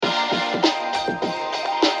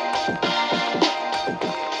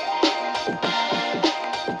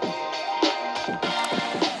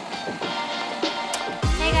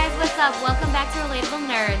welcome back to Relatable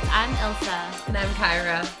Nerds. I'm Ilsa. And I'm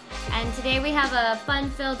Kyra. And today we have a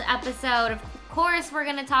fun-filled episode. Of course, we're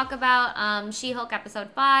going to talk about She-Hulk episode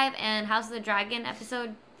 5 and House of the Dragon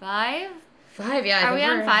episode 5. 5, yeah. Are we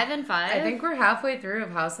on 5 and 5? I think we're halfway through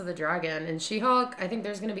of House of the Dragon. And She-Hulk, I think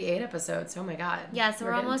there's going to be 8 episodes. Oh my god. Yeah, so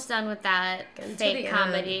we're almost done with that fake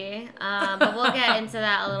comedy. End. But we'll get into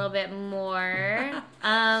that a little bit more.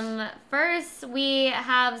 First, we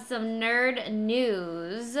have some nerd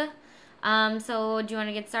news. So do you want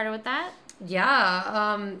to get started with that?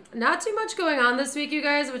 Yeah. Not too much going on this week, you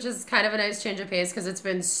guys, which is kind of a nice change of pace because it's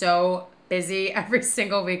been so busy every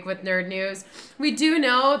single week with nerd news. We do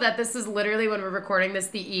know that this is literally when we're recording this,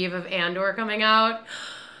 the eve of Andor coming out.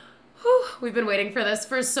 Whew, we've been waiting for this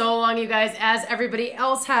for so long, you guys, as everybody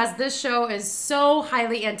else has. This show is so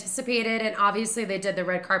highly anticipated, and obviously they did the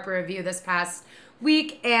red carpet review this past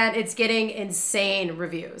week, and it's getting insane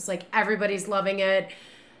reviews. Like, everybody's loving it.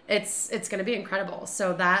 It's going to be incredible.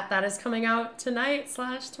 So that is coming out tonight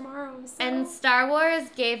 / tomorrow. So. And Star Wars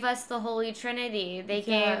gave us the Holy Trinity. They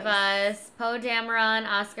gave us Poe Dameron,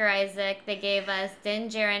 Oscar Isaac. They gave us Din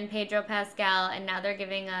Djarin, Pedro Pascal, and now they're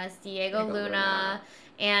giving us Diego Luna.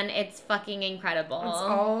 And it's fucking incredible. It's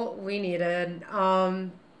all we needed.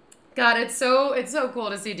 God, it's so cool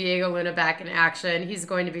to see Diego Luna back in action. He's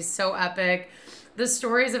going to be so epic. The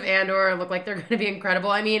stories of Andor look like they're going to be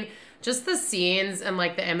incredible. I mean, just the scenes and,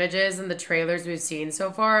 like, the images and the trailers we've seen so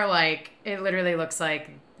far, like, it literally looks like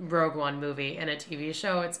Rogue One movie and a TV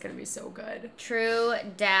show. It's going to be so good. True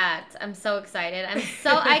dat. I'm so excited.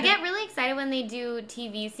 I get really excited when they do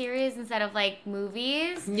TV series instead of, like,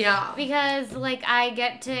 movies. Yeah. Because, like, I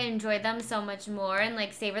get to enjoy them so much more and,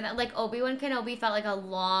 like, savor them. Like, Obi-Wan Kenobi felt like a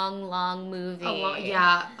long movie.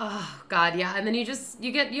 Yeah. Oh, God, yeah. And then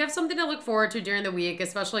you have something to look forward to during the week,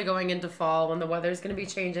 especially going into fall when the weather's going to be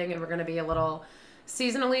changing and we're going to be a little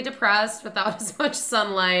seasonally depressed without as much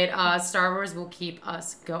sunlight. Star Wars will keep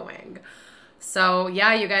us going. So,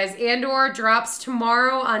 yeah, you guys, Andor drops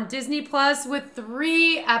tomorrow on Disney Plus with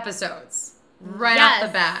 3 episodes right off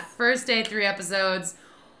the bat. First day, 3 episodes.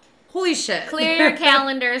 Holy shit. Clear your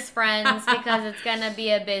calendars, friends, because it's going to be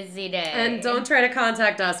a busy day. And don't try to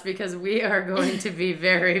contact us because we are going to be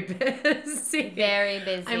very busy. Very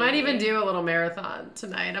busy. I might even do a little marathon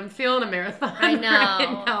tonight. I'm feeling a marathon I know.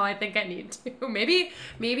 right now. I think I need to. Maybe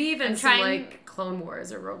even some, like, Clone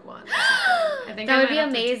Wars or Rogue One. I think that would be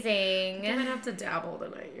amazing. I'm going to have to dabble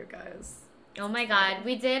tonight, you guys. Oh my god,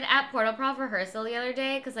 we did at Portal Prof rehearsal the other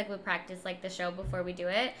day because, like, we practice, like, the show before we do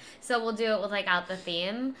it. So we'll do it with, like, out the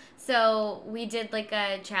theme. So we did, like,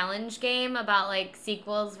 a challenge game about, like,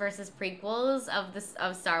 sequels versus prequels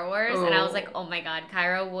of Star Wars. Ooh. And I was like, oh my god,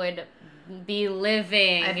 Kyra would be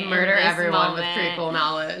living. I'd murder everyone moment. with prequel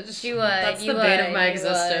knowledge. She would. That's the bane of my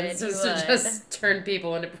existence, is to just turn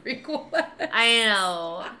people into prequel. I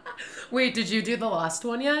know. Wait, did you do the Lost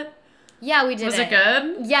one yet? Yeah, we did. Was it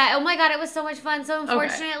good? Yeah. Oh my god, it was so much fun. So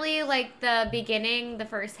unfortunately, like, the beginning, the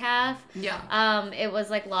first half, it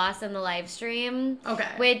was, like, lost in the live stream. Okay.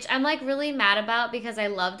 Which I'm, like, really mad about because I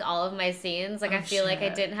loved all of my scenes. Like, I feel like I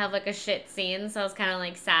didn't have, like, a shit scene, so I was kind of,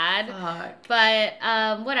 like, sad. Fuck.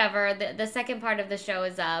 But whatever. The second part of the show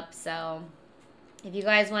is up, so if you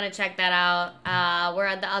guys want to check that out, we're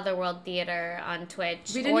at the Otherworld Theater on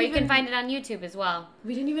Twitch, or you can find it on YouTube as well.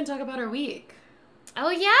 We didn't even talk about our week. Oh,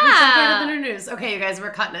 yeah. We separated the news. Okay, you guys,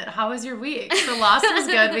 we're cutting it. How was your week? So Lost was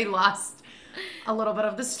good. We lost a little bit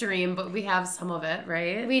of the stream, but we have some of it,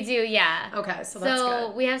 right? We do, yeah. Okay, so that's good.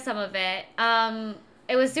 So we have some of it.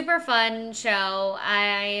 It was super fun show.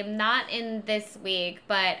 I'm not in this week,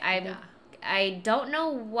 but I don't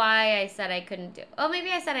know why I said I couldn't do. Oh, maybe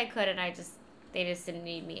I said I could, and they just didn't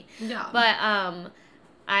need me. Yeah. But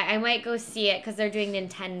I might go see it because they're doing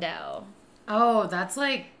Nintendo. Oh, that's,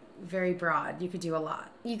 like, very broad. You could do a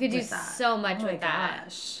lot. You could do so much with that.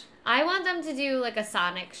 Gosh. I want them to do, like, a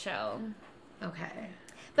Sonic show. Okay.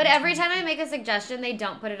 But every time I make a suggestion, they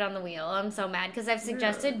don't put it on the wheel. I'm so mad because I've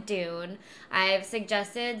suggested Dune. I've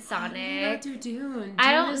suggested Sonic. Why do you not do Dune?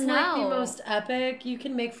 I don't is know. Like the most epic. You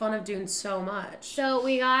can make fun of Dune so much. So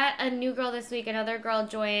we got a new girl this week. Another girl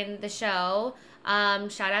joined the show.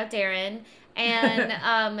 Shout out Darren.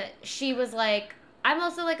 And she was like, I'm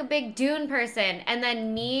also, like, a big Dune person. And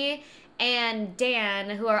then me and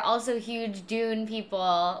Dan, who are also huge Dune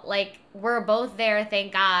people, like, we're both there,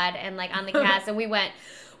 thank God, and, like, on the cast. And we went,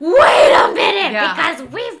 wait a minute, because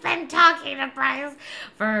we've been talking to Bryce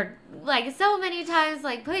for, like, so many times,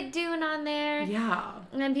 like, put Dune on there. Yeah.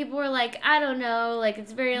 And then people were like, I don't know, like,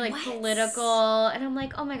 it's very, like, political. And I'm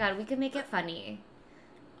like, oh my god, we could make it funny.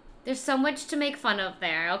 There's so much to make fun of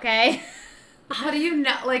there, okay? How do you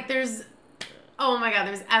know, like, there's Oh my god,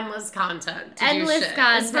 there's endless content. Endless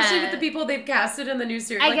content. Especially with the people they've casted in the new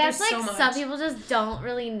series. I guess, like, so much. some people just don't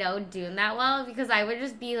really know Dune that well, because I would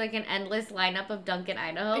just be, like, an endless lineup of Duncan,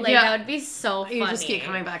 Idaho. Like, that would be so funny. You just keep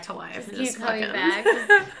coming back to life. Just keep coming back.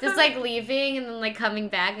 Just, like, leaving and then, like, coming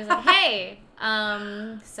back. It's like, hey.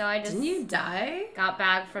 So I just... Didn't you die? Got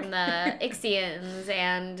back from the Ixians,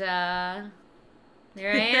 and, there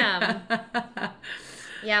I am.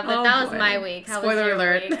 Yeah, but that was my week. How was your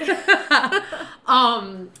alert. week?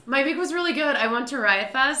 My week was really good. I went to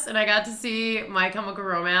Riot Fest and I got to see My Chemical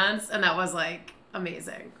Romance, and that was like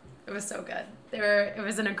amazing. It was so good. It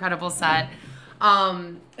was an incredible set.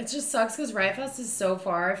 It just sucks because Riot Fest is so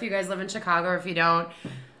far. If you guys live in Chicago, or if you don't,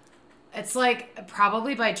 it's like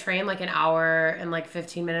probably by train like an hour and like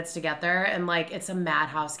 15 minutes to get there, and like it's a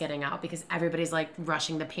madhouse getting out because everybody's like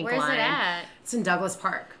rushing the pink line. Where's it at? It's in Douglas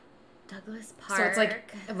Park. Douglas Park. So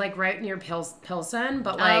it's like right near Pilsen,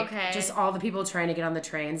 but like just all the people trying to get on the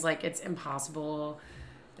trains, like it's impossible.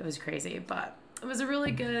 It was crazy, but it was a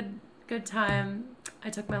really good time. I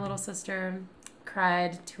took my little sister,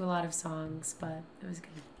 cried to a lot of songs, but it was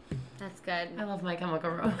good. That's good. I love My Chemical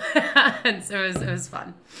Romance. It was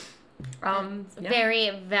fun. Very,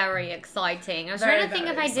 very exciting. I was trying to think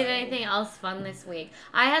if I did anything else fun this week.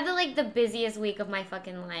 I had the busiest week of my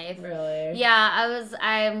fucking life. Really? Yeah,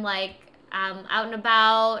 I'm out and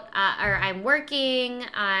about, or I'm working,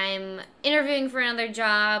 I'm interviewing for another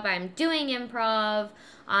job, I'm doing improv,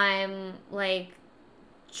 I'm like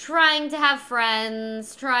trying to have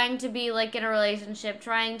friends, trying to be like in a relationship,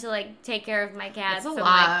 trying to like take care of my cats. That's a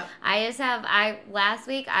lot. Like, last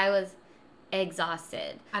week I was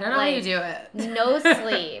exhausted. I don't know how you do it. No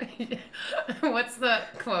sleep. What's the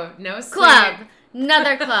quote? No sleep. Club.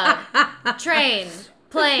 Another club. Train.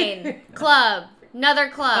 Plane. Club. Another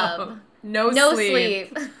club. Oh, no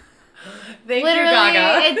sleep. Thank Literally, you,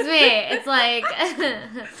 Gaga. it's me. It's like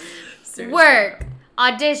Seriously. Work,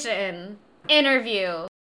 audition, interview,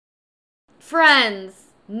 friends,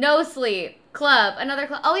 no sleep. Club, another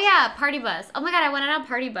club. Oh yeah, party bus. Oh my god, I went on a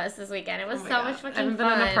party bus this weekend. It was so much fucking fun. I haven't been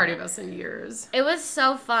on a party bus in years. It was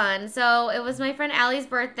so fun. So it was my friend Allie's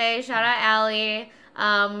birthday. Shout out Allie.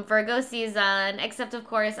 Virgo season. Except of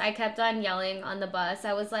course I kept on yelling on the bus.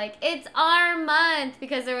 I was like, it's our month,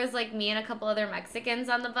 because there was like me and a couple other Mexicans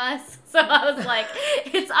on the bus. So I was like,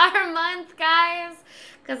 it's our month, guys.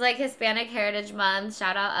 Because like Hispanic Heritage Month.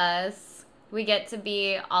 Shout out us. We get to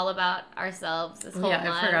be all about ourselves this whole month.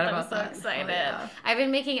 I forgot about that. I'm so excited. Oh, yeah. I've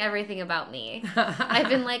been making everything about me. I've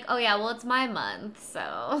been like, oh yeah, well it's my month,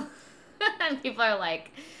 so. And people are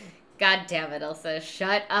like, God damn it, Elsa,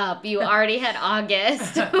 shut up. You already had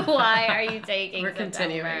August. Why are you taking We're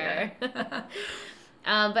September? Continuing.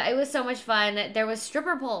 But it was so much fun. There was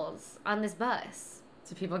stripper poles on this bus.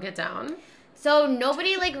 Do people get down? So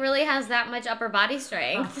nobody, like, really has that much upper body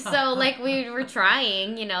strength. So, like, we were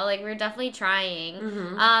trying, you know, like, we were definitely trying.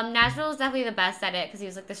 Mm-hmm. Nashville was definitely the best at it because he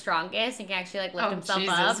was, like, the strongest and can actually, like, lift himself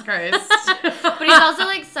up. Jesus Christ. But he's also,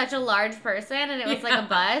 like, such a large person, and it was, like, a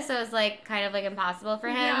bus, so it was, like, kind of, like, impossible for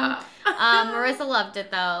him. Yeah. Marissa loved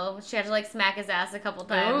it, though. She had to, like, smack his ass a couple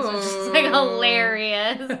times, which is, like,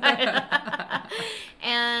 hilarious.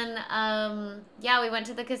 And, yeah, we went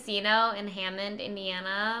to the casino in Hammond,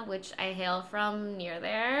 Indiana, which I hail from near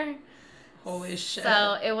there. Holy shit.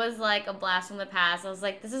 So it was like a blast from the past. I was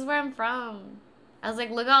like, this is where I'm from. I was like,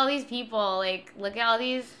 look at all these people. Like, look at all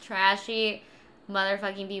these trashy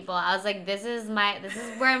motherfucking people. I was like, this is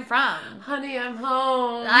where I'm from. Honey, I'm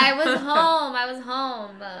home. I was home.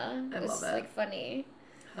 It was love it. Like funny.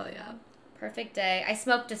 Hell yeah. Perfect day. I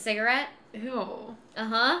smoked a cigarette. Ew.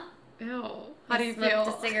 Uh-huh. Ew. How do you feel? I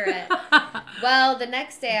smoked a cigarette. Well, the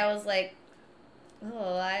next day I was like,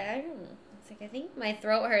 oh, I don't know. I think my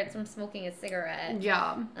throat hurts from smoking a cigarette.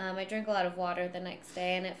 Yeah. I drank a lot of water the next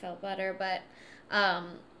day and it felt better, but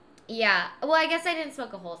yeah. Well, I guess I didn't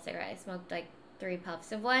smoke a whole cigarette. I smoked like 3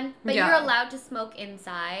 puffs of one, but you're allowed to smoke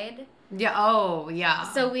inside. Yeah. Oh, yeah.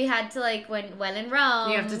 So we had to, like, when in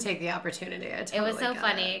Rome, you have to take the opportunity. I totally it was so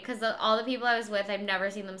funny because all the people I was with, I've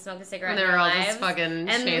never seen them smoke a cigarette. They in were their all lives. just fucking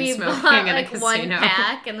and chain we smoking bought, in like, a casino. one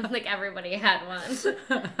pack, and like everybody had one.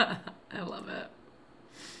 I love it.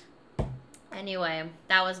 Anyway,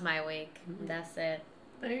 that was my week. That's it.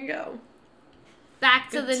 There you go. Back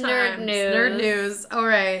to the nerd news. Nerd news. All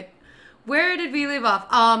right. Where did we leave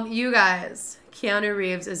off? You guys, Keanu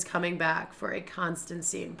Reeves is coming back for a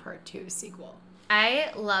Constantine Part 2 sequel.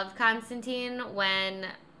 I loved Constantine when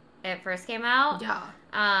it first came out. Yeah.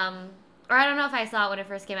 Or I don't know if I saw it when it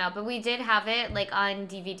first came out, but we did have it, like, on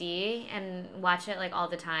DVD and watch it, like, all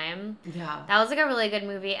the time. Yeah. That was, like, a really good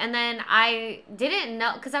movie. And then I didn't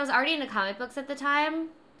know, because I was already into comic books at the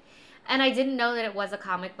time. And I didn't know that it was a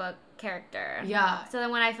comic book character. Yeah. So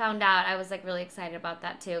then when I found out, I was like really excited about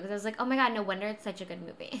that too, because I was like, oh my god, no wonder it's such a good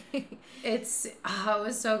movie. It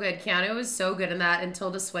was so good. Keanu was so good in that, and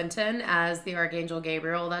Tilda Swinton as the Archangel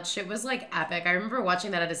Gabriel. That shit was like epic. I remember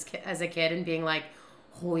watching that as a kid and being like,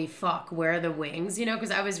 holy fuck, where are the wings? You know,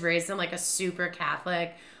 because I was raised in like a super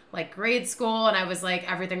Catholic like grade school, and I was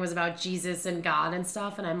like, everything was about Jesus and God and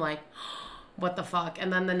stuff, and I'm like, what the fuck?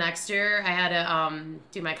 And then the next year I had to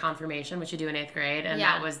do my confirmation, which you do in 8th grade, and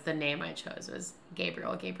that was the name I chose, was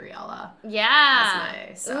Gabriella. Yeah.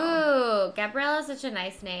 That's nice. Ooh, Gabriella is such a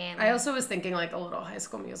nice name. I also was thinking like a little High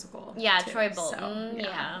School Musical. Yeah, too, Troy Bolton. So,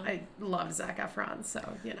 yeah. I loved Zac Efron, so,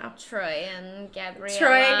 you know. Troy and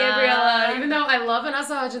Gabriella. Even though I love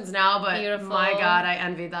Vanessa Hudgens now, but beautiful. My God, I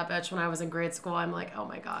envied that bitch when I was in grade school. I'm like, oh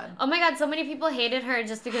my God. Oh my God, so many people hated her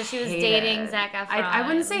just because she was dating Zac Efron. I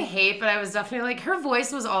wouldn't say hate, but I was definitely like, her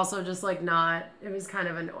voice was also just like not, it was kind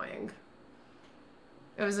of annoying.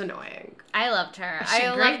 It was annoying. I loved her. She's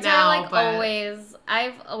I great loved now, her like but... always.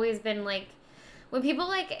 I've always been like, when people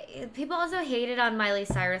also hated on Miley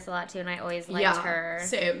Cyrus a lot too, and I always liked her.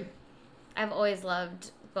 Same. I've always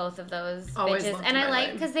loved both of those always bitches. Loved And I Miley.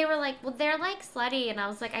 like, because they were like, well, they're like slutty, and I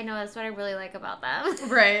was like, I know, that's what I really like about them.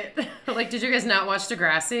 Right. Like, did you guys not watch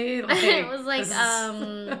Degrassi? Like, it was like,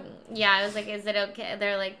 yeah, I was like, is it okay?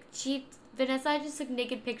 They're like, Vanessa just took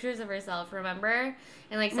naked pictures of herself, remember?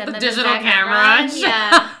 And like sent them digital to camera.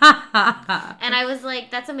 Yeah. And I was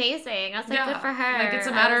like, that's amazing. I was like, good for her. Like, it's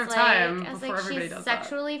a matter of time I was before like, everybody she's does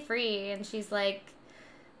sexually free, and she's like,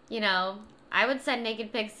 you know, I would send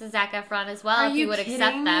naked pics to Zac Efron as well if he would accept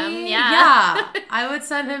them. Me? Yeah. Yeah. I would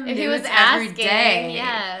send him if nudes he was every asking, day.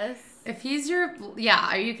 yes. If he's your... Yeah,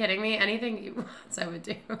 are you kidding me? Anything he wants, I would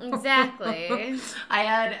do. Exactly. I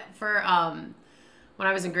had, for... when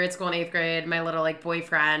I was in grade school in 8th grade, my little like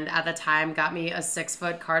boyfriend at the time got me a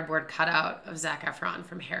 6-foot cardboard cutout of Zac Efron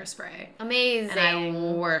from Hairspray. Amazing. And I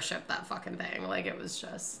worshipped that fucking thing. Like, it was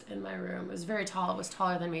just in my room. It was very tall. It was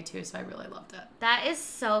taller than me too, so I really loved it. That is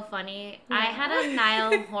so funny. Yeah. I had a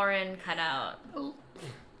Niall Horan cutout.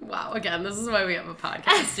 Wow, again, this is why we have a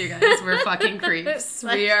podcast, you guys. We're fucking creeps.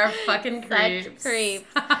 We are fucking creeps. Such creeps.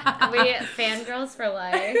 We fangirls for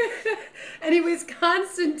life. Anyways,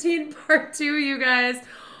 Constantine Part 2, you guys.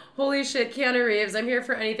 Holy shit, Keanu Reeves. I'm here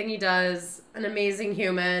for anything he does. An amazing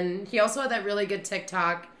human. He also had that really good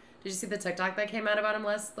TikTok. Did you see the TikTok that came out about him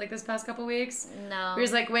this past couple weeks? No. He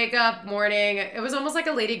was like, wake up, morning. It was almost like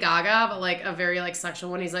a Lady Gaga, but like a very like sexual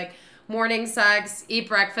one. He's like, morning sex, eat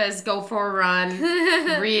breakfast, go for a run,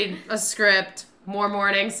 read a script, more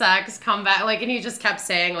morning sex, come back. Like, and he just kept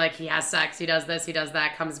saying, like, he has sex, he does this, he does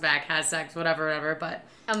that, comes back, has sex, whatever. But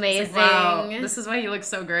amazing. Like, wow, this is why he looks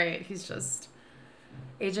so great. He's just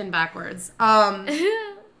aging backwards.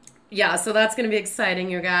 Yeah, so that's going to be exciting,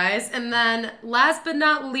 you guys. And then last but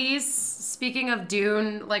not least, speaking of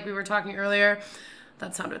Dune, like we were talking earlier,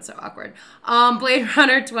 that sounded so awkward. Blade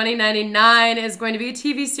Runner 2099 is going to be a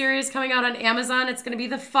TV series coming out on Amazon. It's going to be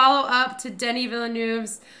the follow-up to Denis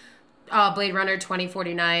Villeneuve's Blade Runner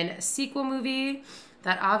 2049 sequel movie.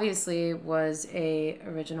 That obviously was a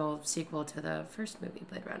original sequel to the first movie,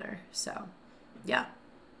 Blade Runner. So, yeah,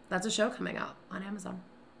 that's a show coming out on Amazon.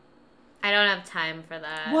 I don't have time for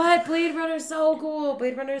that. What? Blade Runner's so cool.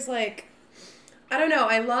 Blade Runner's like... I don't know.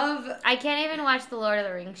 I can't even watch the Lord of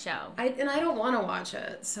the Rings show. I don't want to watch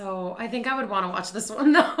it. So I think I would want to watch this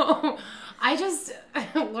one, though.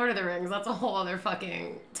 Lord of the Rings, that's a whole other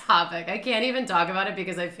fucking topic. I can't even talk about it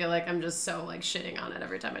because I feel like I'm just so, like, shitting on it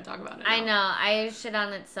every time I talk about it now. I know. I shit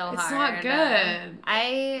on it so hard. It's not good.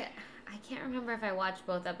 I can't remember if I watched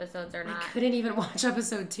both episodes or not. I couldn't even watch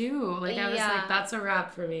episode 2. Like, I was like, that's a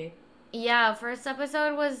wrap for me. Yeah, first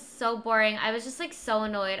episode was so boring. I was just, like, so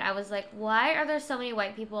annoyed. I was like, why are there so many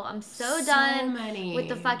white people? I'm so done with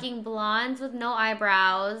the fucking blondes with no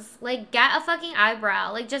eyebrows. Like, get a fucking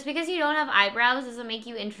eyebrow. Like, just because you don't have eyebrows doesn't make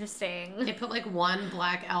you interesting. They put, like, one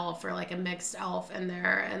black elf or, like, a mixed elf in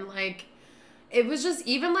there. And, like, it was just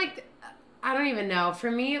even, like, I don't even know.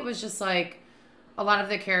 For me, it was just, like, a lot of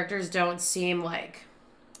the characters don't seem, like...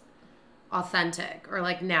 authentic or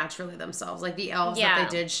like naturally themselves. Like the elves that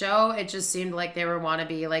they did show, it just seemed like they were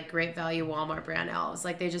wannabe like Great Value Walmart brand elves.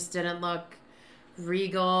 Like they just didn't look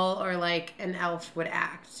regal or like an elf would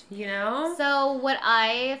act, you know? So what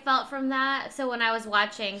I felt from that, so when I was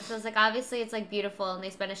watching, so it's like obviously it's like beautiful and they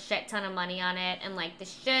spent a shit ton of money on it and like the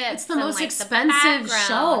ships. It's the most like, expensive the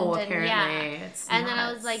show and, apparently. Yeah. It's and nuts. then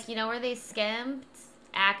I was like, you know where they skimped?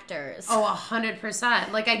 Actors. Oh,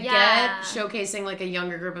 100%. Like I get showcasing like a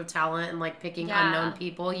younger group of talent and like picking unknown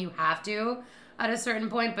people. You have to at a certain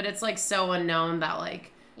point, but it's like so unknown that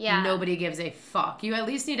like Yeah. nobody gives a fuck. You at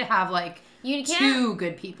least need to have, like, You can't, 2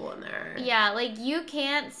 good people in there. yeah, like, you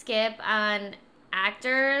can't skip on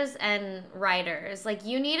actors and writers. Like,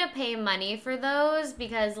 you need to pay money for those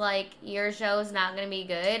because, like, your show's not going to be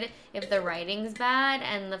good if the writing's bad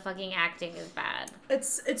and the fucking acting is bad.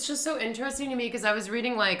 It's just so interesting to me because I was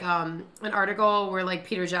reading, like, an article where, like,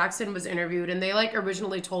 Peter Jackson was interviewed and they, like,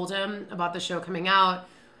 originally told him about the show coming out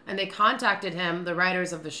and they contacted him, the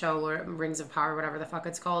writers of the show, Rings of Power, whatever the fuck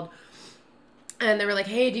it's called. And they were like,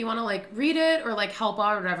 hey, do you want to, like, read it or, like, help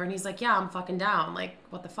out or whatever? And he's like, yeah, I'm fucking down. Like,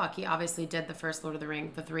 what the fuck? He obviously did the first Lord of the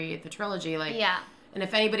Rings, the trilogy. Like, Yeah. And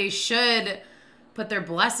if anybody should put their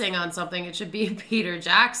blessing on something, it should be Peter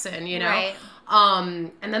Jackson, you know? Right.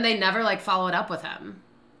 And then they never, like, followed up with him.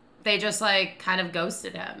 They just, like, kind of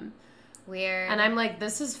ghosted him. Weird. And I'm like,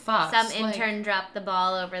 this is fucked. Some intern dropped the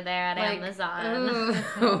ball over there at Amazon.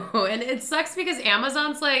 Ooh. And it sucks because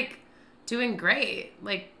Amazon's, like, doing great.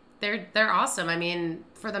 Like, they're awesome. I mean,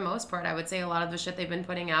 for the most part, I would say a lot of the shit they've been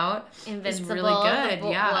putting out is really good.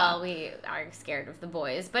 Yeah. Well, we are scared of The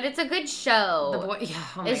Boys, but it's a good show. Yeah.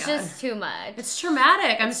 Oh my it's God. just too much. It's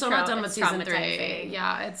traumatic. I'm still not done with it's season 3. traumatizing.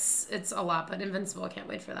 Yeah, it's a lot, but Invincible, I can't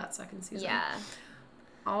wait for that second season. Yeah.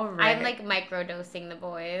 All right. I'm like microdosing The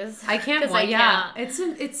Boys. I can't. 'Cause I Well, yeah. can't. It's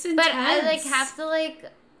intense. But I like have to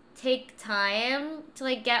like take time to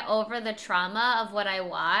like get over the trauma of what I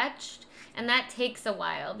watched. And that takes a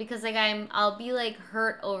while because like I'll be like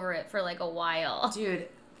hurt over it for like a while. Dude,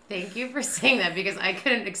 thank you for saying that because I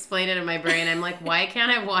couldn't explain it in my brain. I'm like, why can't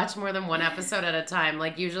I watch more than one episode at a time?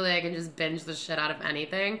 Like usually I can just binge the shit out of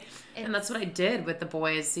anything. And that's what I did with The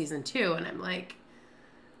Boys season 2 and I'm like,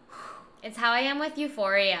 it's how I am with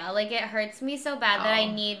Euphoria. Like it hurts me so bad that I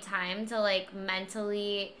Oh. need time to like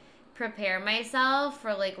mentally prepare myself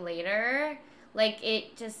for like later. Like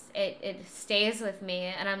it just it stays with me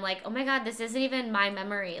and I'm like, oh my God, this isn't even my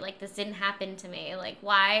memory. Like this didn't happen to me. Like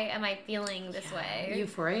why am I feeling this way?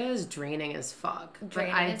 Euphoria is draining as fuck.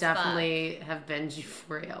 Draining but I as definitely have binged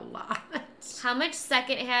Euphoria a lot. How much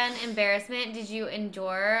secondhand embarrassment did you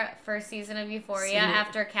endure first season of Euphoria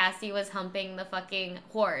after Cassie was humping the fucking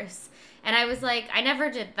horse? And I was like, I never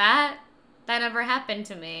did that. That never happened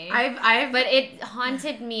to me. But it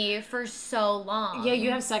haunted me for so long. Yeah,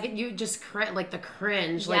 you just like the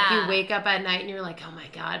cringe. Yeah. Like you wake up at night and you're like, oh my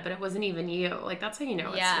God, but it wasn't even you. Like that's how you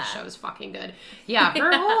know Yeah. the show's fucking good. Yeah,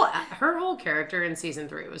 her whole character in season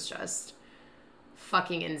 3 was just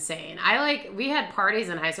fucking insane. We had parties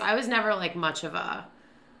in high school. I was never like much of a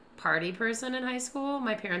party person in high school.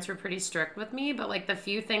 My parents were pretty strict with me, but like the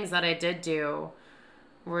few things that I did do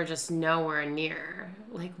were just nowhere near.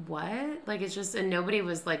 Like what? Like it's just, and nobody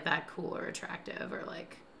was like that cool or attractive or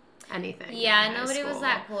like anything. Yeah, in high nobody was school.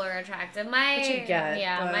 that cool or attractive. Which you get,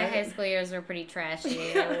 my but- high school years were pretty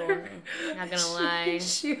trashy. Not gonna lie.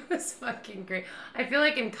 She was fucking great. I feel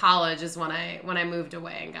like in college is when I moved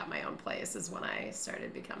away and got my own place is when I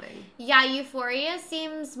started becoming Yeah, Euphoria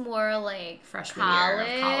seems more like Freshman year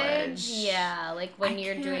of college. Yeah, like when I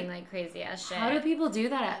you're can't- doing like crazy ass shit. How do people do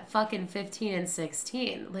that at fucking 15 and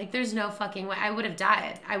 16? Like there's no fucking way. I would have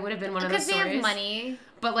died. I would have been one of those Because they stories. have money.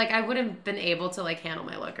 But, like, I wouldn't have been able to, like, handle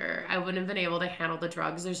my liquor. I wouldn't have been able to handle the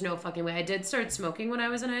drugs. There's no fucking way. I did start smoking when I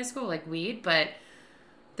was in high school, like, weed, but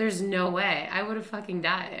there's no way. I would have fucking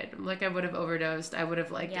died. Like, I would have overdosed. I would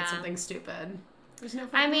have, like, did something stupid. There's no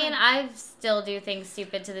fucking I mean, way. I still do things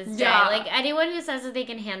stupid to this Yeah. day. Like, anyone who says that they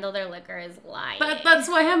can handle their liquor is lying. That's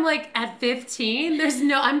why I'm, like, at 15,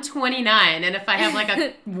 I'm 29, and if I have,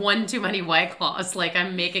 like, one too many White Claws, like,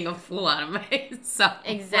 I'm making a fool out of myself.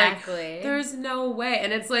 Exactly. Like, there's no way.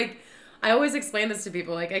 And it's, like, I always explain this to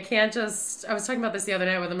people. Like, I was talking about this the other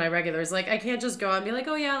night with my regulars. Like, I can't just go out and be like,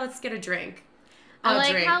 oh, yeah, let's get a drink. I I'll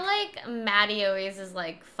like drink. how, like, Maddie always is,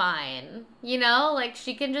 like, fine. You know? Like,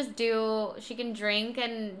 she can drink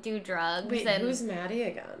and do drugs. Wait, and who's Maddie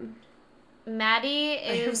again? Maddie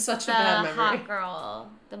have is such a the bad memory. hot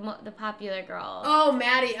girl. The popular girl. Oh,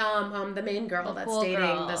 Maddie, the main girl The that's cool dating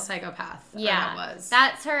girl. the psychopath. Yeah. That was.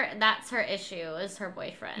 That's her issue, is her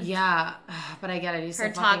boyfriend. Yeah, but I get it. He's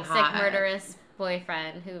Her so fucking toxic, hot. murderous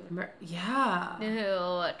boyfriend Yeah.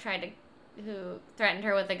 who threatened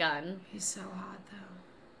her with a gun. He's so hot, though.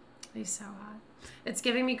 He's so hot. It's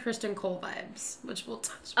giving me Kristen Cole vibes, which we'll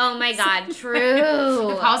touch. Oh my God, true.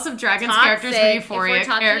 The House of Dragons characters were Euphoria If we're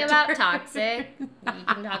talking characters. about toxic, you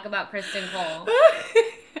can talk about Kristen Cole.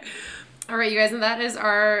 All right, you guys, and that is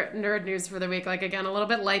our nerd news for the week. Like, again, a little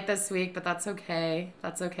bit light this week, but that's okay.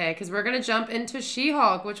 That's okay, because we're going to jump into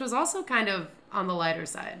She-Hulk, which was also kind of on the lighter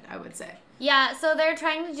side, I would say. Yeah, so they're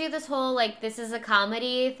trying to do this whole, like, this is a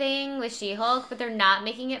comedy thing with She-Hulk, but they're not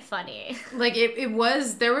making it funny. Like,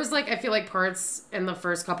 there was, like, I feel like parts in the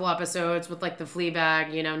first couple episodes with, like, the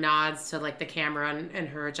Fleabag, you know, nods to, like, the camera and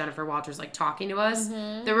her, Jennifer Walters, like, talking to us.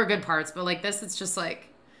 Mm-hmm. There were good parts, but, like, this, it's just, like,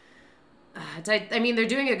 I mean, they're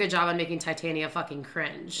doing a good job on making Titania fucking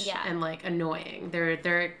cringe. Yeah. And, like, annoying.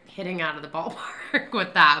 They're hitting out of the ballpark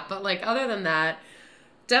with that. But, like, other than that,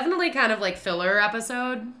 definitely kind of, like, filler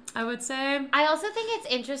episode, I would say. I also think it's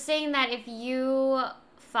interesting that if you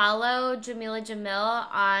follow Jamila Jamil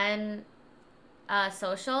on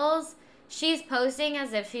socials, she's posting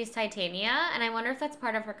as if she's Titania, and I wonder if that's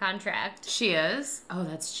part of her contract. She is? Oh,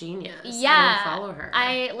 that's genius. Yeah. I don't follow her.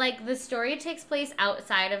 Like, the story takes place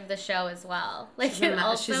outside of the show as well. Like, she's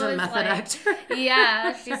a method actor.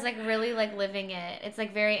 Yeah, she's, like, really, like, living it. It's,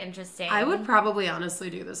 like, very interesting. I would probably honestly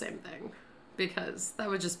do the same thing. Because that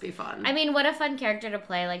would just be fun. I mean, what a fun character to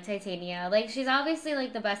play, like Titania. Like, she's obviously,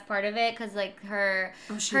 like, the best part of it, because, like, her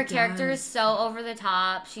character is so over the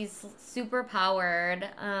top. She's super powered,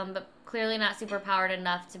 but clearly not super powered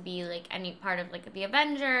enough to be, like, any part of, like, the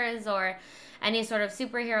Avengers or any sort of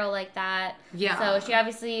superhero like that. Yeah. So she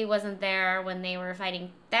obviously wasn't there when they were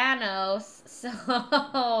fighting Thanos, so...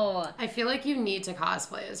 I feel like you need to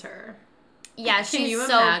cosplay as her. Yeah, she's Can you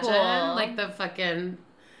so imagine? cool. Like, the fucking...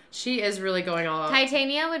 She is really going all out.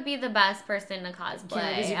 Titania would be the best person to cosplay. Yeah,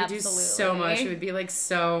 because you could absolutely. do so much. It would be like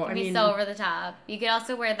so. It'd be so over the top. You could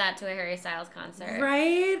also wear that to a Harry Styles concert.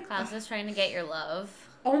 Right? Klaus is trying to get your love.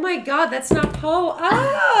 Oh my god, that's not Poe.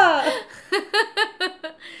 Ah!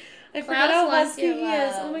 I forgot how husky he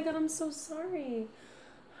is. Oh my god, I'm so sorry.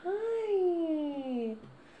 Hi.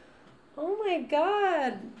 Oh my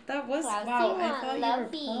god. That was Klaus, wow. you I thought you were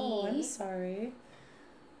lovey. Poe. I'm sorry.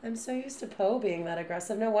 I'm so used to Poe being that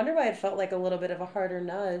aggressive. No wonder why it felt like a little bit of a harder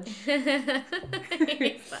nudge. I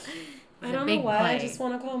don't know why. I just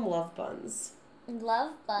want to call him Love Buns.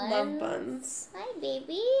 Love Buns. Love Buns. Hi,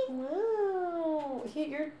 baby. Wow.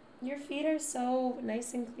 Your feet are so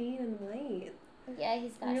nice and clean and white. Yeah,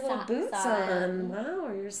 he's got your little socks boots on.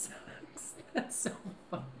 Wow, your socks. That's so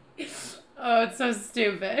funny. Oh, it's so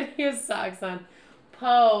stupid. He has socks on.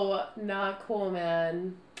 Poe, not cool,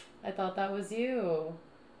 man. I thought that was you.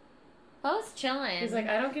 Poe's chilling. He's like,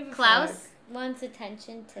 I don't give a Klaus fuck. wants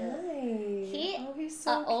attention too. Hi. He's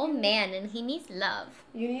so an old cute. man and he needs love.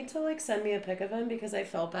 You need to like send me a pic of him because I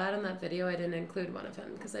felt bad in that video. I didn't include one of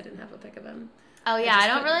him because I didn't have a pic of him. Oh yeah, I just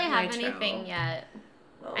don't put really have Nitro. anything yet.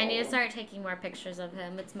 Oh. I need to start taking more pictures of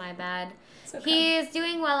him. It's my bad. It's okay. He's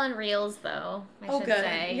doing well on Reels, though. I should good.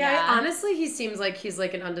 say. Yeah, honestly, he seems like he's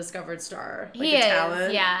like an undiscovered star. Like he a is.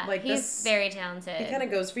 talent. Yeah, like he's very talented. He kind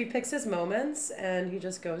of goes for. He picks his moments, and he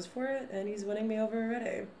just goes for it, and he's winning me over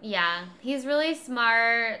already. Yeah, he's really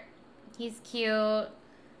smart. He's cute.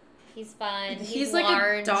 He's fun. He's like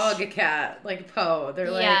large. a dog cat, like Poe.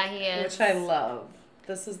 They're like, Yeah, he is. Which I love.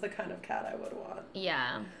 This is the kind of cat I would want.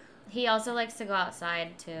 Yeah. He also likes to go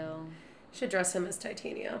outside, too. Should dress him as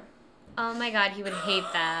Titania. Oh my god, he would hate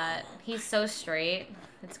that. He's so straight.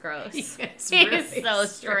 It's gross. He's really so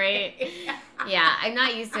straight. Yeah, I'm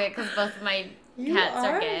not used to it because both of my cats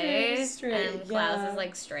are gay. Very straight. And Klaus is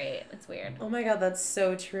like straight. It's weird. Oh my god, that's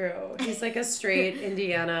so true. He's like a straight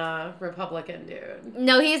Indiana Republican dude.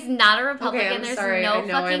 No, he's not a Republican. Okay, I'm There's sorry. no I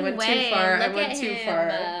know, fucking I went way. too far. Look I went at too him. far.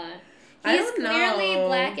 I He's don't clearly know.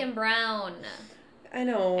 black and brown. I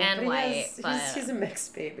know. And but white, but he's a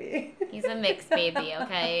mixed baby. He's a mixed baby,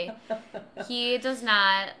 okay? He does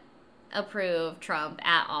not approve Trump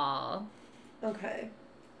at all. Okay.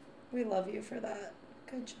 We love you for that.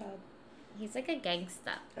 Good job. He's like a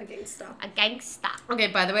gangsta. A gangsta. A gangsta. Okay,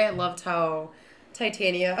 by the way, I loved how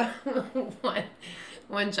Titania,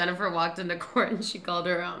 when Jennifer walked into court and she called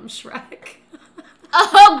her Shrek.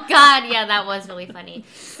 Oh, God. Yeah, that was really funny.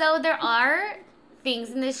 So there are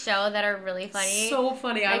things in this show that are really funny. So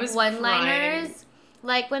funny. Like I was one-liners. crying.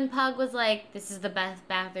 Like when Pug was like, this is the best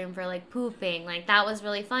bathroom for like pooping. Like that was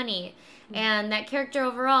really funny. And that character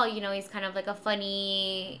overall, you know, he's kind of like a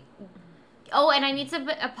funny... Oh, and I need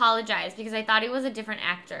to apologize because I thought he was a different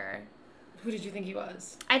actor. Who did you think he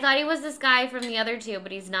was? I thought he was this guy from the other two,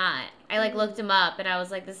 but he's not. I like looked him up and I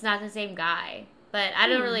was like, this is not the same guy. But I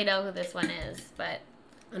don't really know who this one is. But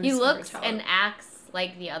he looks and acts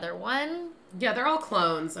like the other one. Yeah, they're all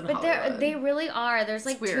clones in Hollywood. They really are. There's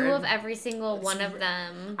like It's two weird. of every single one of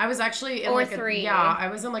them. I was actually in Or like three. I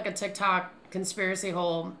was in like a TikTok conspiracy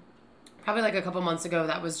hole probably like a couple months ago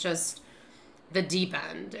that was just the deep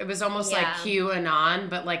end. It was almost like QAnon,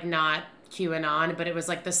 but like not QAnon, but it was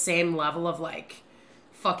like the same level of like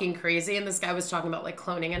fucking crazy. And this guy was talking about like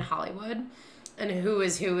cloning in Hollywood and who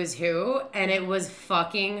is who, and it was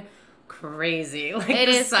fucking crazy. Like, It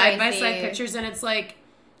the is side-by-side crazy. pictures, and it's like,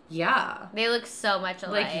 yeah. They look so much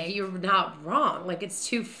alike. Like, you're not wrong. Like, it's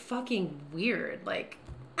too fucking weird. Like,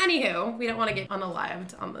 anywho, we don't want to get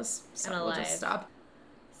unalived on this, so we'll just stop.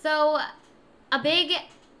 So, a big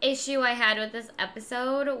issue I had with this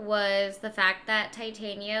episode was the fact that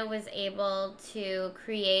Titania was able to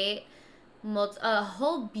create a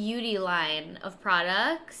whole beauty line of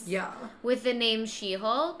products with the name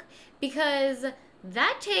She-Hulk, because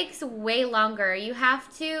that takes way longer. You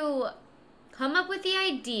have to come up with the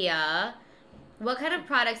idea, what kind of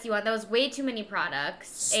products you want. That was way too many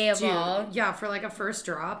products. Dude, yeah, for like a first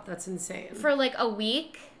drop, that's insane. For like a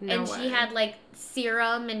week. No and way. She had like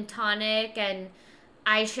serum and tonic and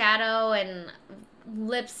eyeshadow and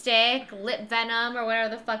lipstick, lip venom, or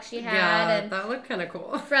whatever the fuck she had. Yeah, and that looked kind of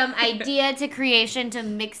cool. From idea to creation to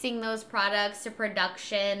mixing those products to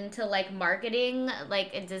production to like marketing,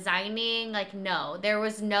 like designing, like no, there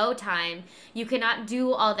was no time. You cannot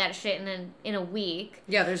do all that shit in a week.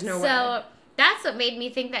 Yeah, there's no way. So that's what made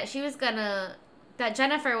me think that that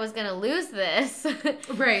Jennifer was gonna lose this.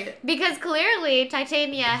 Right. Because clearly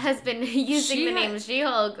Titania has been using the name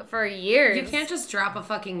She-Hulk for years. You can't just drop a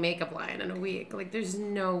fucking makeup line in a week. Like, there's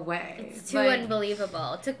no way. It's too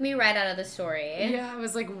unbelievable. It took me right out of the story. Yeah, I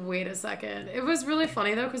was like, wait a second. It was really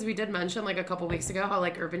funny, though, because we did mention, like, a couple weeks ago how,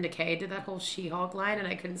 like, Urban Decay did that whole She-Hulk line, and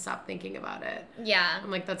I couldn't stop thinking about it. Yeah.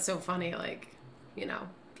 I'm like, that's so funny. Like, you know,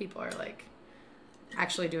 people are, like,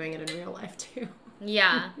 actually doing it in real life, too.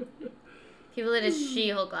 Yeah. People did a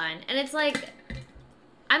She-Hulk line. And it's like,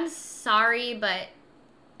 I'm sorry, but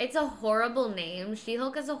it's a horrible name.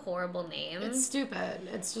 She-Hulk is a horrible name. It's stupid.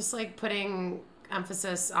 It's just like putting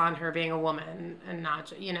emphasis on her being a woman and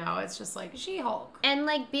not, you know, it's just like She-Hulk. And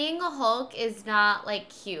like being a Hulk is not like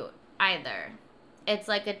cute either. It's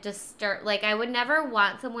like like I would never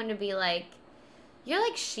want someone to be like, you're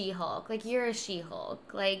like She-Hulk. Like, you're a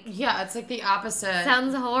She-Hulk. Like, yeah, it's like the opposite.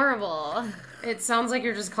 Sounds horrible. It sounds like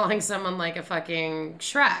you're just calling someone like a fucking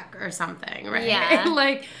Shrek or something, right? Yeah.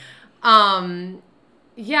 Like,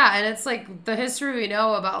 yeah, and it's like the history we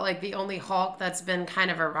know about like the only Hulk that's been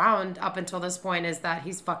kind of around up until this point is that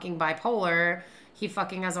he's fucking bipolar. He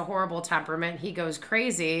fucking has a horrible temperament. He goes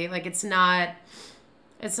crazy. Like, it's not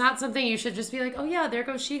something you should just be like, oh yeah, there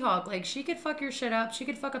goes She-Hulk. Like, she could fuck your shit up. She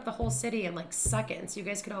could fuck up the whole city in like seconds. You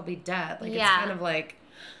guys could all be dead. Like, It's kind of like,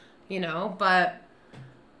 you know, but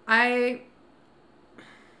I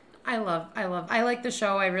like the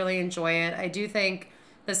show. I really enjoy it. I do think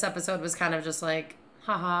this episode was kind of just like,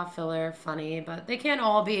 haha, filler, funny, but they can't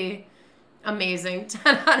all be amazing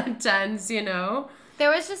 10 out of 10s, you know?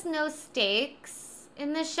 There was just no stakes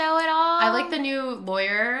in the show at all. I like the new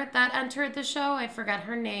lawyer that entered the show. I forgot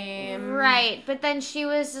her name. Right, but then she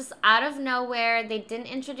was just out of nowhere. They didn't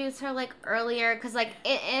introduce her like earlier because like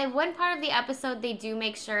in one part of the episode they do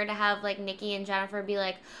make sure to have like Nikki and Jennifer be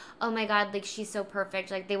like, oh my god, like she's so perfect.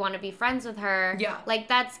 Like they want to be friends with her. Yeah. Like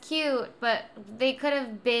that's cute, but they could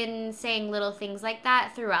have been saying little things like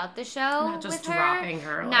that throughout the show. Not just with dropping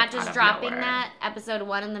her. Not like, just dropping that episode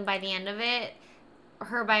 1 and then by the end of it,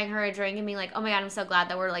 her buying her a drink and being like, oh my god, I'm so glad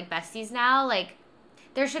that we're like besties now. Like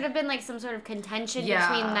there should have been like some sort of contention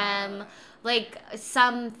between them, like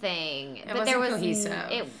something. But there was cohesive.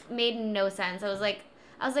 It made no sense. I was like,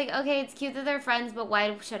 okay, it's cute that they're friends, but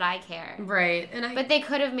why should I care? Right. But they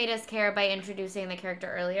could have made us care by introducing the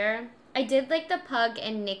character earlier. I did like the Pug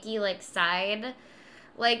and Nikki like side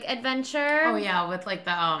like adventure. Oh yeah, with like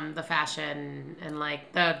the fashion and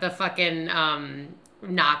like the fucking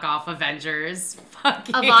knockoff Avengers.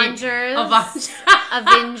 Avengers.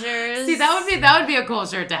 See, that would be a cool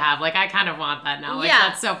shirt to have. Like, I kind of want that now. Like, yeah.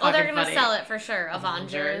 That's so fucking funny. They're gonna sell it for sure.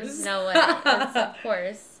 Avengers. No way. Of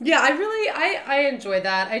course. Yeah, I enjoy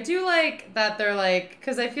that. I do like that they're like,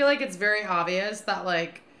 because I feel like it's very obvious that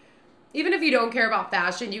like, even if you don't care about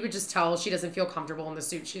fashion, you could just tell she doesn't feel comfortable in the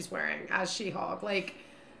suit she's wearing as She-Hulk. Like,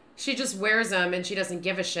 she just wears them and she doesn't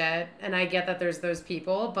give a shit. And I get that there's those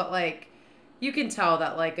people, but like, you can tell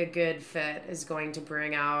that like a good fit is going to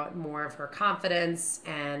bring out more of her confidence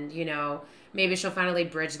and, you know, maybe she'll finally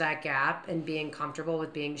bridge that gap in being comfortable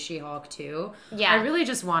with being She-Hulk too. Yeah. I really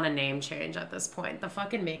just want a name change at this point. The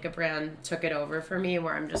fucking makeup brand took it over for me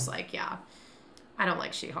where I'm just like, yeah, I don't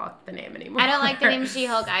like She-Hulk, the name anymore. I don't like the name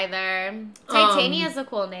She-Hulk either. Titania is a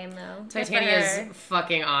cool name though. Titania is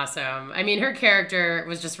fucking awesome. I mean, her character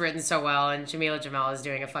was just written so well and Jamila Jamil is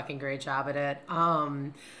doing a fucking great job at it.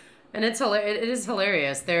 And it is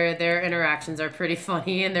hilarious. Their interactions are pretty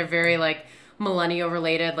funny and they're very like millennial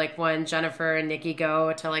related. Like when Jennifer and Nikki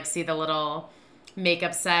go to like see the little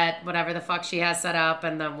makeup set, whatever the fuck she has set up,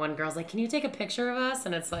 and the one girl's like, "Can you take a picture of us?"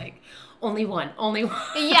 And it's like, only one.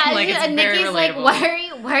 Yeah, like, and Nikki's like, why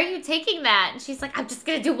are you taking that? And she's like, I'm just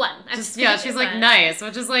gonna do one. She's like, nice,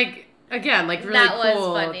 which is like, again, like really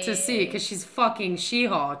cool to see because she's fucking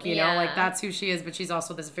She-Hulk, you know, like that's who she is, but she's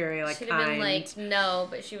also this very like should kind. have been like, no,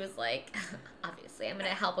 but she was like, obviously, I'm gonna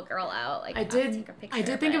help a girl out. Like, I did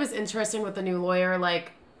think it was interesting with the new lawyer,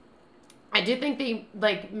 like. I did think they,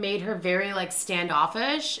 like, made her very, like,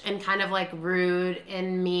 standoffish and kind of, like, rude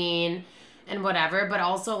and mean and whatever, but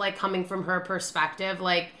also, like, coming from her perspective,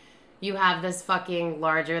 like, you have this fucking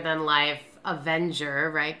larger-than-life Avenger,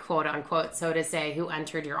 right, quote-unquote, so to say, who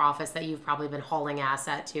entered your office that you've probably been hauling ass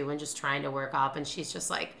at, too, and just trying to work up, and she's just,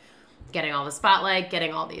 like, getting all the spotlight,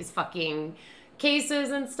 getting all these fucking cases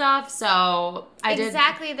and stuff. So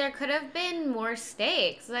exactly. There could have been more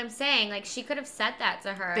stakes. As I'm saying, like she could have said that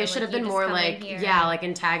to her. They should have been more like like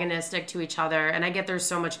antagonistic to each other. And I get there's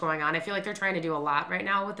so much going on. I feel like they're trying to do a lot right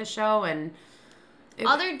now with the show, and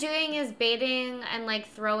all they're doing is baiting and like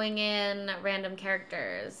throwing in random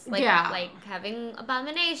characters, like having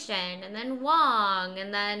Abomination and then Wong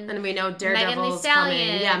and we know Daredevil's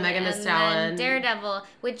coming. Yeah, Megan Thee Stallion, Daredevil,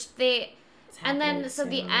 which they. And then, so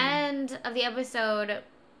the end of the episode,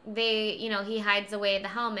 he hides away the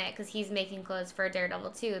helmet because he's making clothes for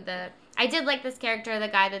Daredevil too. I did like this character, the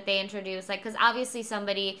guy that they introduced, like, because obviously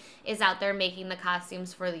somebody is out there making the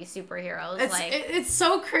costumes for these superheroes. It's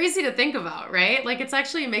so crazy to think about, right? Like, it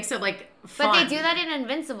makes it, like, fun. But they do that in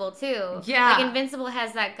Invincible too. Yeah. Like, Invincible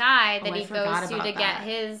has that guy that he goes to get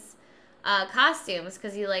his costumes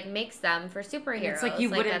because he like makes them for superheroes. And it's like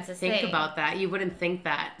you wouldn't think about that. You wouldn't think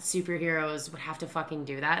that superheroes would have to fucking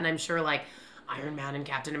do that. And I'm sure like Iron Man and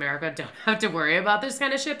Captain America don't have to worry about this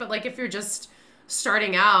kind of shit. But like if you're just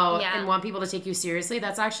starting out and want people to take you seriously,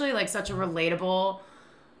 that's actually like such a relatable,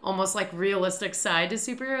 almost like realistic side to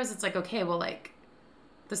superheroes. It's like, okay, well like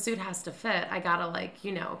the suit has to fit. I gotta like,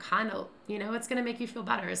 kind of, it's gonna make you feel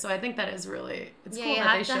better. So I think that is really, it's cool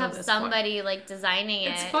that they show this. You have to have somebody like designing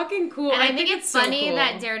it. It's fucking cool. And I think it's funny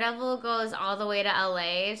that Daredevil goes all the way to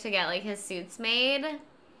LA to get like his suits made.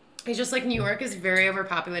 He's just like, New York is very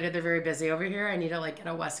overpopulated. They're very busy over here. I need to like get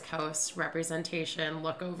a West Coast representation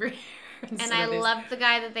look over here. And I love the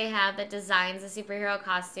guy that they have that designs the superhero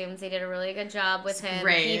costumes. They did a really good job with him.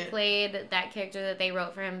 Great. He played that character that they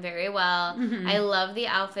wrote for him very well. Mm-hmm. I love the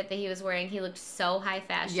outfit that he was wearing. He looked so high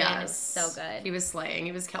fashion. Yes. It was so good. He was slaying.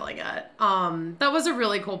 He was killing it. That was a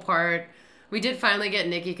really cool part. We did finally get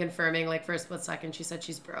Nikki confirming, like, for a split second, she said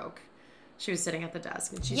she's broke. She was sitting at the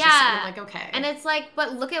desk, and she's just I'm like, okay. And it's like,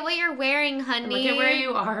 but look at what you're wearing, honey. Look at where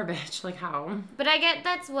you are, bitch. Like, how? But I get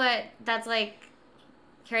that's like...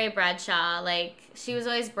 Carrie Bradshaw, like, she was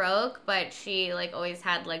always broke, but she, like, always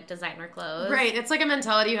had, like, designer clothes. Right. It's like a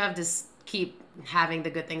mentality you have to keep having the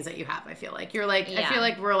good things that you have, I feel like. You're, like, I feel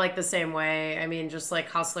like we're, like, the same way. I mean, just, like,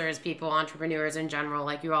 hustlers, people, entrepreneurs in general,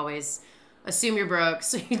 like, you always assume you're broke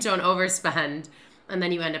so you don't overspend, and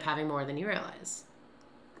then you end up having more than you realize.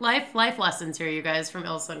 Life lessons here, you guys, from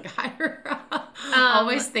Ilsa and Kyra.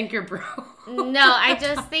 Always think you're broke. No, I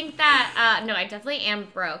just think that, no, I definitely am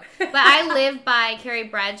broke. But I live by Carrie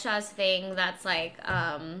Bradshaw's thing that's like,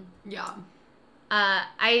 I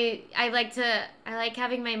like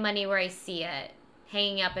having my money where I see it,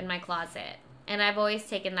 hanging up in my closet. And I've always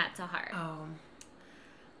taken that to heart. Oh,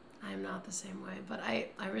 I'm not the same way, but I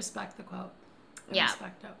respect the quote.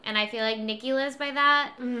 And I feel like Nikki lives by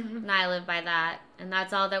that, and I live by that, and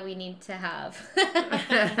that's all that we need to have.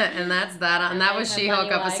 And that's that. And that was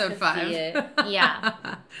She-Hulk episode 5. Yeah.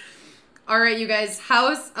 All right, you guys.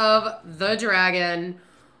 House of the Dragon.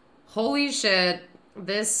 Holy shit.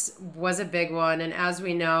 This was a big one. And as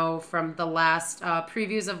we know from the last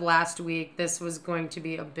previews of last week, this was going to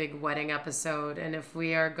be a big wedding episode. And if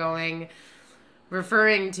we are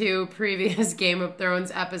referring to previous Game of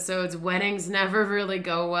Thrones episodes, weddings never really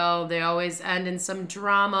go well. They always end in some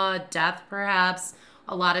drama, death perhaps,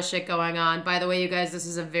 a lot of shit going on. By the way, you guys, this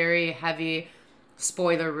is a very heavy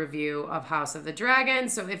spoiler review of House of the Dragon.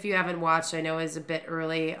 So if you haven't watched, I know it's a bit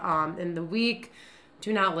early in the week,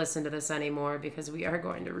 do not listen to this anymore because we are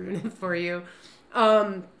going to ruin it for you.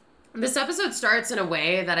 This episode starts in a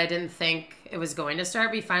way that I didn't think it was going to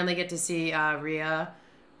start. We finally get to see Rhea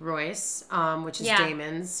Royce, which is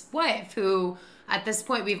Daemon's wife, who at this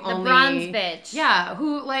point we've only... The bronze bitch. Yeah,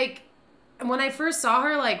 who, like, when I first saw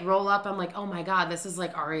her, like, roll up, I'm like, oh my god, this is,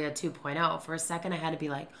 like, Arya 2.0. For a second, I had to be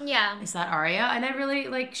like, is that Arya? And I really,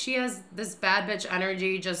 like, she has this bad bitch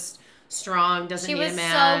energy, just strong, doesn't She need was a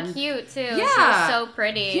man. so cute, too. Yeah. She was so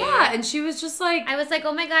pretty. Yeah, and she was just like... I was like,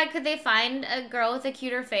 oh my God, could they find a girl with a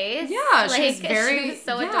cuter face? Yeah, like, she was very... She was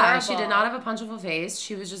so adorable. She did not have a punchable face.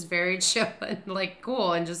 She was just very chill and, like,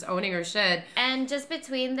 cool and just owning her shit. And just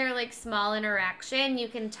between their, like, small interaction, you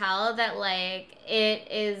can tell that, like,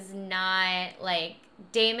 it is not, like...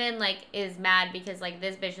 Damon, like, is mad because, like,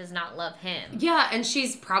 this bitch does not love him. Yeah, and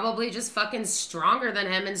she's probably just fucking stronger than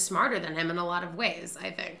him and smarter than him in a lot of ways, I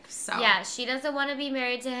think. So yeah, she doesn't want to be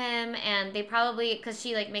married to him, and they probably, because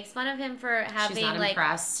she, like, makes fun of him for having, she's not like,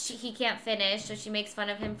 impressed. he can't finish, so she makes fun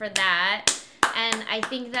of him for that. And I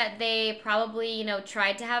think that they probably, you know,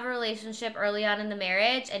 tried to have a relationship early on in the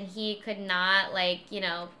marriage, and he could not, like, you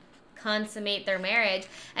know, consummate their marriage,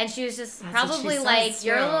 and she was just probably like,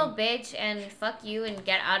 you're a little bitch and fuck you and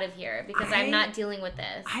get out of here because I'm not dealing with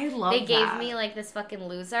this. I love they gave me like this fucking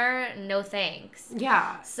loser, no thanks.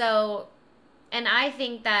 Yeah. So, and I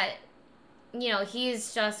think that, you know,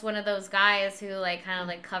 he's just one of those guys who like kind of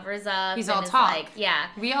like covers up. He's and all is talk. like, yeah.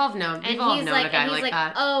 We all have known. We've And all he's known like, a guy and he's like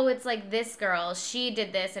that. oh, it's like this girl. She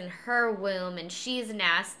did this in her womb, and she's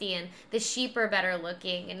nasty, and the sheep are better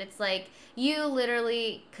looking. And it's like, you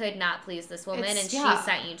literally could not please this woman, and she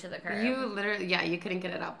sent you to the curb. You literally, you couldn't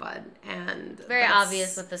get it up, bud. And very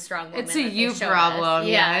obvious with the strong woman. It's a you problem.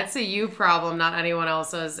 Yeah, it's a you problem, not anyone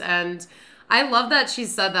else's. And I love that she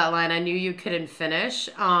said that line, I knew you couldn't finish.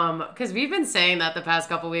 Because we've been saying that the past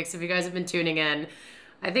couple weeks. If you guys have been tuning in,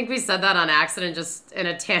 I think we said that on accident, just in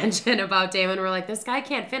a tangent about Damon. We're like, this guy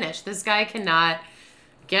can't finish. This guy cannot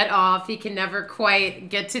get off. He can never quite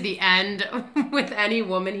get to the end with any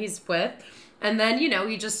woman he's with. And then, you know,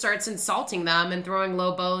 he just starts insulting them and throwing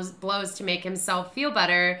low blows to make himself feel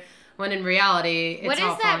better, when in reality, it's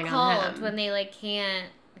all falling on him. What is that called when they, like, can't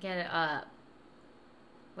get it up?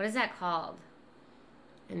 What is that called?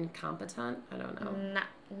 Incompetent? I don't know.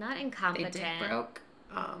 Not incompetent. They dick broke.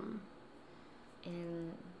 I'm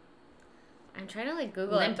trying to, like,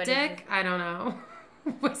 Google limp it. Dick? I don't know.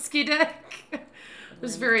 Whiskey dick?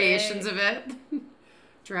 There's variations of it.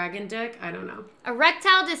 Dragon dick? I don't know.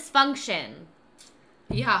 Erectile dysfunction.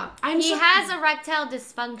 Yeah. He has erectile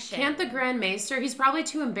dysfunction. Can't the Grand Maester? He's probably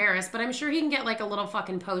too embarrassed, but I'm sure he can get, like, a little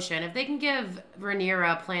fucking potion. If they can give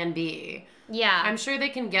Rhaenyra Plan B, yeah, I'm sure they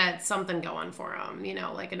can get something going for him. You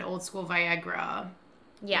know, like an old school Viagra.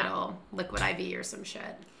 Yeah. Little liquid IV or some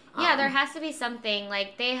shit. Yeah, there has to be something.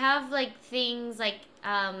 Like, they have, like, things, like,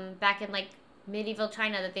 back in, like, medieval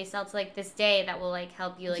China that they sell to, like, this day that will, like,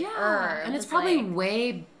 help you, like, and it's probably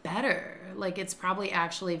way better. Like, it's probably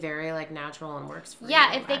actually very, like, natural and works for you.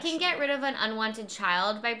 Yeah, if they can get rid of an unwanted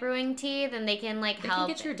child by brewing tea, then they can, like, help.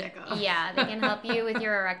 They can get your dick off. Yeah, they can help you with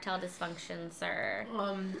your erectile dysfunction, sir.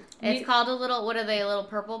 It's called what are they, little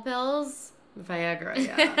purple pills? Viagra,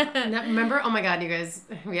 yeah. Now, remember, oh my God, you guys,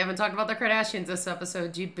 we haven't talked about the Kardashians this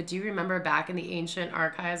episode, but do you remember back in the ancient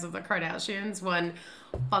archives of the Kardashians when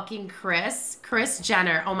fucking Kris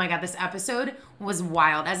Jenner, oh my God, this episode was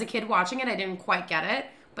wild. As a kid watching it, I didn't quite get it,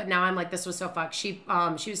 but now I'm like, this was so fucked. She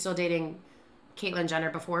was still dating Caitlyn Jenner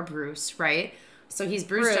before Bruce, right? So he's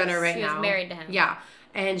Bruce Jenner right now. She was married to him. Yeah.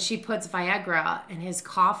 And she puts Viagra in his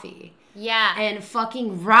coffee. Yeah. And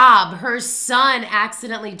fucking Rob, her son,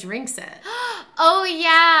 accidentally drinks it. Oh,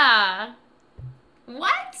 yeah.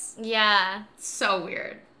 What? Yeah. So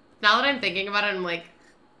weird. Now that I'm thinking about it, I'm like,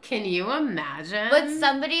 can you imagine? But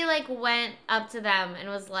somebody, like, went up to them and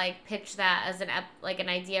was like, pitched that as an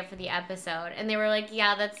idea for the episode. And they were like,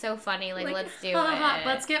 yeah, that's so funny. Like let's do it.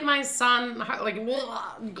 Let's get my son, like,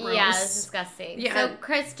 gross. Yeah, it's disgusting. Yeah. So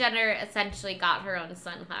Kris Jenner essentially got her own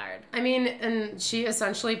son hard. I mean, and she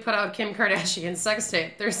essentially put out Kim Kardashian's sex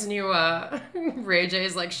tape. There's new, Ray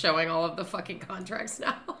J's, like, showing all of the fucking contracts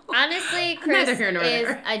now. Honestly, Kris is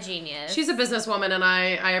a genius. She's a businesswoman, and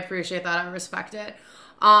I appreciate that. I respect it.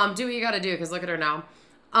 Do what you gotta do, because look at her now.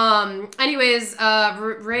 Anyways,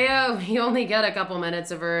 Rhea, we only get a couple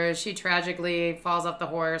minutes of her. She tragically falls off the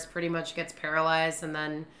horse, pretty much gets paralyzed, and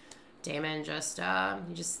then Damon just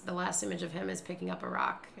the last image of him is picking up a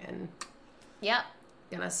rock and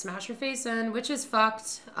gonna smash her face in, which is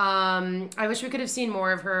fucked. I wish we could have seen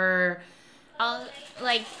more of her. All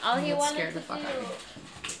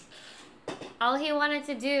he wanted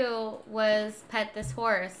to do was pet this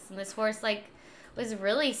horse, and this horse, like, was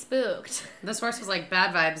really spooked. This horse was like,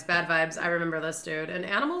 bad vibes. I remember this dude. And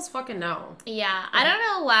animals fucking know. Yeah. I don't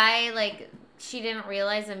know why, like, she didn't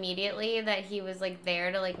realize immediately that he was, like,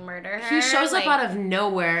 there to, like, murder her. He shows up out of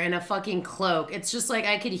nowhere in a fucking cloak. It's just like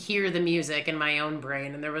I could hear the music in my own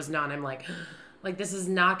brain, and there was none. I'm like, Like, this is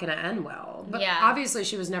not going to end well. But Yeah. obviously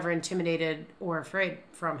she was never intimidated or afraid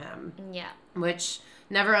from him. Yeah. Which,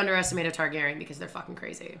 never underestimate a Targaryen because they're fucking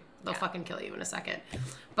crazy. They'll fucking kill you in a second.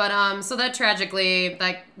 But, so that tragically,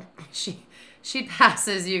 like, she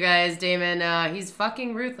passes, you guys. Daemon, he's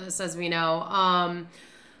fucking ruthless, as we know.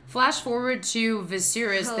 Flash forward to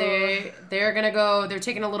Viserys. Oh. They're gonna go. They're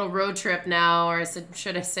taking a little road trip now, or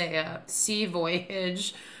should I say a sea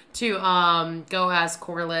voyage to go ask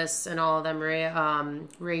Corlys and all of them.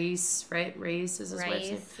 Rhaes, right? Rhaes is his wife's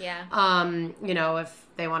name. Yeah. You know, if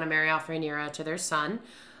they want to marry off Rhaenyra to their son.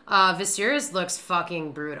 Viserys looks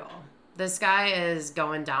fucking brutal. This guy is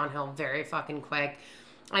going downhill very fucking quick.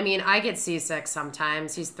 I mean, I get seasick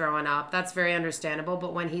sometimes. He's throwing up. That's very understandable.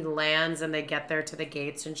 But when he lands and they get there to the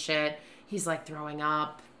gates and shit, he's like throwing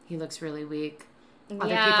up. He looks really weak.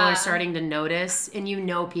 Other people are starting to notice. And you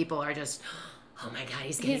know people are just, oh my God,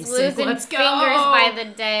 he's getting sick. Let's go. Fingers by the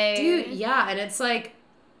day. Dude, yeah. And it's like,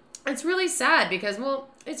 it's really sad because, well,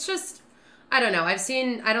 it's just, I don't know.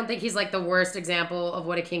 I don't think he's like the worst example of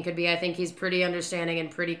what a king could be. I think he's pretty understanding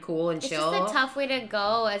and pretty cool and chill. It's just a tough way to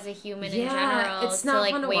go as a human in general. It's not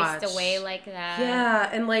to fun to waste watch. away like that. Yeah,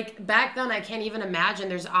 and like back then I can't even imagine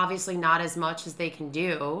there's obviously not as much as they can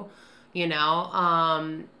do, you know?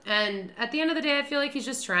 And at the end of the day I feel like he's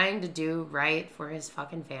just trying to do right for his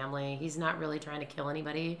fucking family. He's not really trying to kill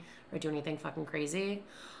anybody or do anything fucking crazy.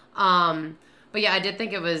 But yeah, I did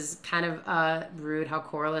think it was kind of rude how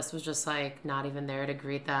Corlys was just like not even there to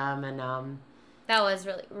greet them, and that was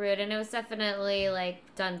really rude, and it was definitely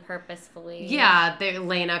like done purposefully. Yeah,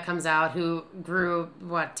 Lena comes out who grew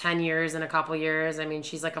 10 years in a couple years. I mean,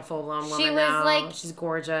 she's like a full blown woman. She was now. Like, she's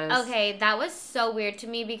gorgeous. Okay, that was so weird to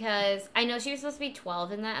me because I know she was supposed to be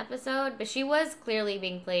 12 in that episode, but she was clearly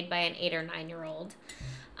being played by an 8 or 9-year-old.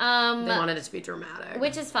 They wanted it to be dramatic,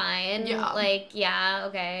 which is fine. Yeah, like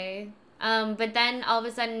okay. But then all of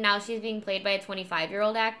a sudden now she's being played by a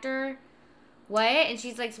 25-year-old actor. What? And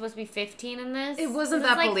she's like supposed to be 15 in this? It wasn't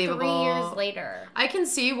that believable. 3 years later. I can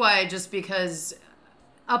see why, just because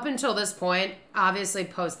up until this point, obviously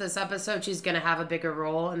post this episode, she's going to have a bigger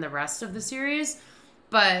role in the rest of the series.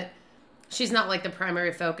 But she's not like the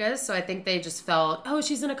primary focus. So I think they just felt, oh,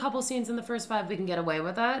 she's in a couple scenes in the first 5. We can get away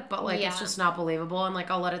with it. But like, it's just not believable. And like,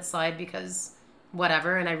 I'll let it slide because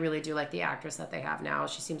whatever. And I really do like the actress that they have now.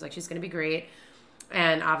 She seems like she's going to be great.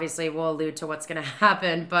 And obviously we'll allude to what's going to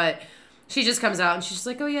happen. But she just comes out and she's just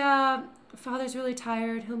like, oh yeah, father's really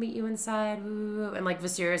tired. He'll meet you inside. Woo. And like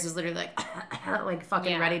Viserys is literally like, like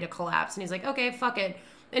fucking ready to collapse. And he's like, okay, fuck it.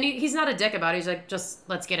 And he's not a dick about it. He's like, just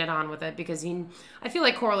let's get it on with it. Because I feel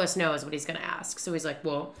like Corlys knows what he's going to ask. So he's like,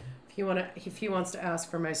 well, if he wants to ask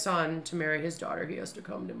for my son to marry his daughter, he has to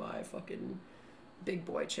come to my fucking big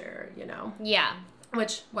boy chair, you know? Yeah.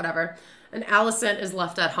 Which, whatever. And Alicent is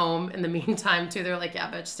left at home in the meantime, too. They're like, yeah,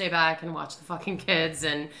 bitch, stay back and watch the fucking kids.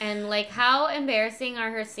 And like, how embarrassing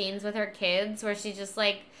are her scenes with her kids where she's just,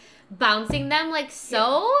 like, bouncing them, like,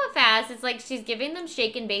 so fast. It's like she's giving them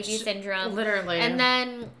shaken baby syndrome. Literally. And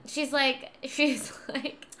then she's like...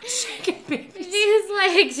 shaken baby.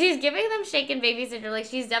 She's giving them shaken baby syndrome. Like,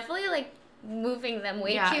 she's definitely, like, moving them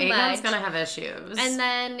way too much. Yeah, Aegon's gonna have issues. And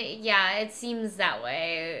then, it seems that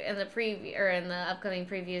way in the preview or in the upcoming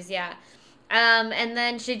previews. Yeah. And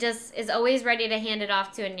then she just is always ready to hand it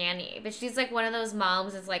off to a nanny, but she's like one of those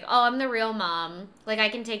moms that's like, oh, I'm the real mom, like I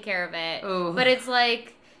can take care of it. Ooh. But it's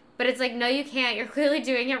like, no, you can't. You're clearly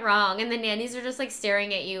doing it wrong. And the nannies are just like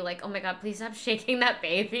staring at you, like, oh my God, please stop shaking that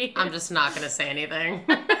baby. I'm just not gonna say anything.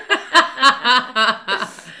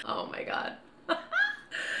 Oh my God.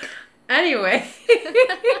 Anyway.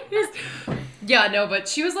 Yeah, no, but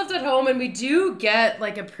she was left at home, and we do get,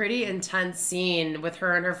 like, a pretty intense scene with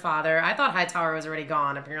her and her father. I thought Hightower was already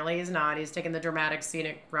gone. Apparently he's not. He's taking the dramatic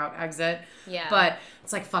scenic route exit. Yeah. But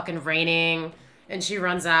it's, like, fucking raining, and she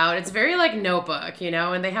runs out. It's very, like, Notebook, you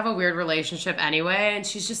know? And they have a weird relationship anyway, and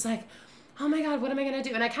she's just like, oh, my God, what am I going to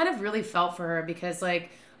do? And I kind of really felt for her because,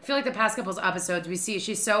 like, I feel like the past couple episodes we see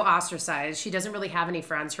she's so ostracized. She doesn't really have any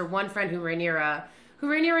friends. Her one friend,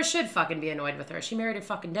 Rhaenyra should fucking be annoyed with her. She married her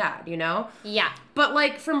fucking dad, you know? Yeah. But,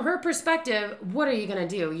 like, from her perspective, what are you going to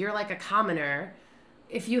do? You're, like, a commoner.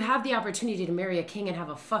 If you have the opportunity to marry a king and have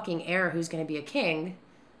a fucking heir who's going to be a king,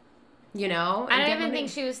 you know? I don't even think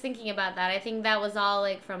she was thinking about that. I think that was all,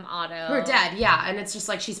 like, from Otto. Her dad, yeah. And it's just,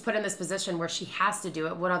 like, she's put in this position where she has to do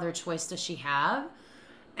it. What other choice does she have?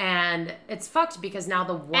 And it's fucked because now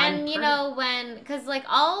the one... And, you know, because, like,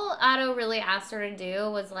 all Otto really asked her to do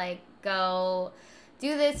was, like, go...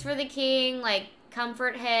 do this for the king, like,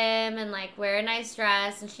 comfort him, and, like, wear a nice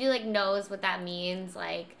dress, and she, like, knows what that means,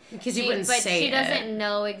 like... Because you wouldn't say it. But she doesn't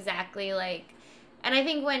know exactly, like, And I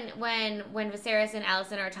think when Viserys and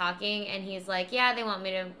Alicent are talking, and he's like, yeah, they want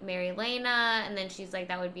me to marry Laena, and then she's like,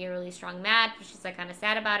 that would be a really strong match, but she's like kind of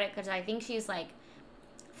sad about it because I think she's like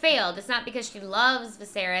failed. It's not because she loves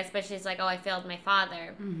Viserys, but she's like, oh, I failed my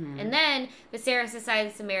father. Mm-hmm. And then Viserys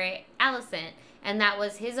decides to marry Alicent, and that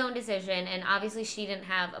was his own decision, and obviously she didn't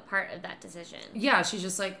have a part of that decision. Yeah, she's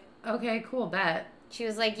just like, okay, cool, bet. She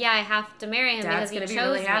was like, yeah, I have to marry him because he chose me. Dad's gonna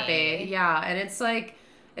be really happy. Yeah, and it's like,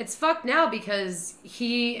 it's fucked now because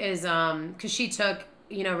he is, because she took,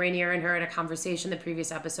 you know, Rhaenyra and her in a conversation the previous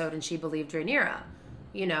episode, and she believed Rhaenyra.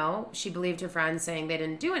 You know, she believed her friends saying they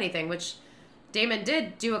didn't do anything, which Daemon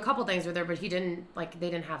did do a couple things with her, but he didn't, like, they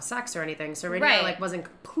didn't have sex or anything. So Rhaenyra, like, wasn't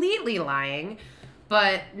completely lying.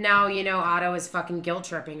 But now, you know, Otto is fucking guilt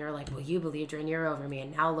tripping her, like, well, you believed Rhaenyra over me,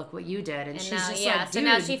 and now look what you did. And she's now, just like, dude. So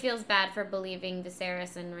now she feels bad for believing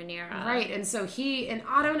Viserys and Rhaenyra. Right, and so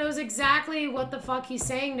Otto knows exactly what the fuck he's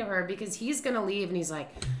saying to her, because he's gonna leave, and he's like,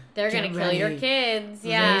 they're gonna kill your kids,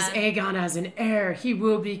 yeah. Raise Aegon as an heir. He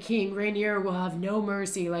will be king. Rhaenyra will have no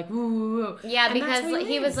mercy. Like, woo. Yeah, and because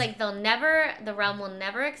he was like, the realm will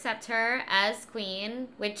never accept her as queen,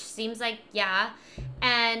 which seems like, yeah.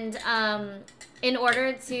 And, in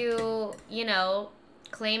order to, you know,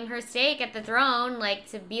 claim her stake at the throne, like,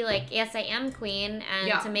 to be like, yes, I am queen,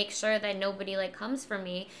 and to make sure that nobody, like, comes for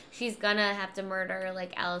me, she's gonna have to murder,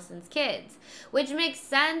 like, Alicent's kids. Which makes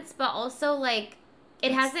sense, but also, like,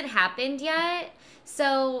 it hasn't happened yet.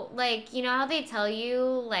 So, like, you know how they tell you,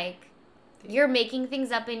 like, you're making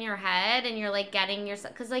things up in your head and you're, like, getting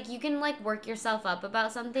yourself... Because, like, you can, like, work yourself up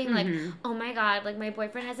about something. Mm-hmm. Like, oh, my God, like, my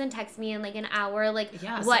boyfriend hasn't texted me in, like, an hour. Like,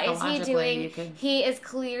 what is he doing? He is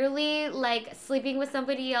clearly, like, sleeping with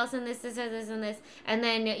somebody else and this, and this. And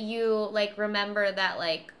then you, like, remember that,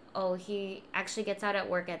 like, oh, he actually gets out at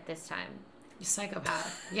work at this time.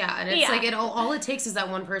 Psychopath. Yeah, and it's like all it takes is that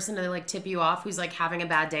one person to like tip you off who's like having a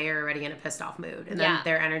bad day or already in a pissed off mood, and then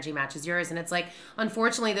their energy matches yours, and it's like,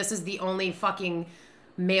 unfortunately this is the only fucking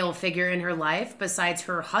male figure in her life besides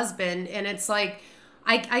her husband, and it's like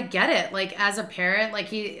I get it, like as a parent, like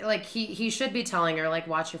he should be telling her like,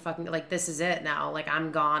 watch your fucking, like, this is it now, like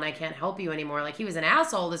I'm gone, I can't help you anymore. Like he was an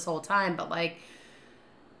asshole this whole time, but like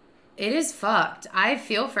it is fucked. I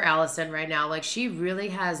feel for Alicent right now. Like, she really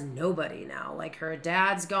has nobody now. Like, her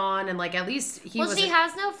dad's gone, and, like, at least he was... Well, she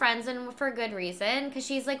has no friends, and for good reason, because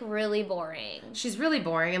she's, like, really boring. She's really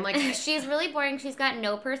boring, and, like... She's really boring. She's got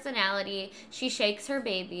no personality. She shakes her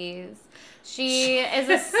babies. She is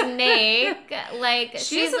a snake. Like,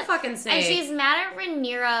 she's a fucking snake. And she's mad at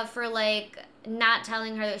Rhaenyra for, like... not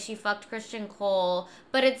telling her that she fucked Christian Cole,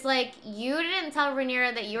 but it's like, you didn't tell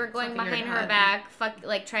Rhaenyra that you were going behind her back,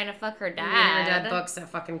 trying to fuck her dad. Her dad books at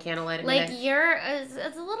fucking candlelight. Like, it's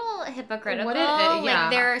a little hypocritical.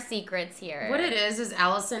 Like, there are secrets here. What it is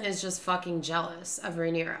Alicent is just fucking jealous of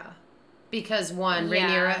Rhaenyra. Because, one,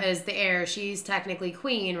 Rhaenyra is the heir. She's technically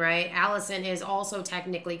queen, right? Alicent is also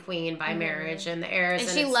technically queen by marriage, and the heirs.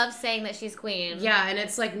 And she loves saying that she's queen. Yeah, and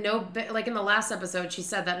it's like, like in the last episode, she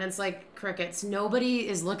said that, and it's like, crickets. Nobody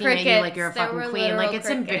is looking at you like you're a fucking queen. Like, it's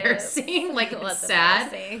embarrassing. Like, it's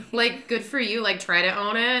sad. Like, good for you. Like, try to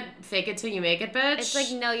own it. Fake it till you make it, bitch. It's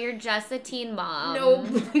like, no, you're just a teen mom. No.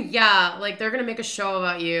 Yeah, like, they're gonna make a show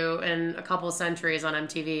about you in a couple centuries on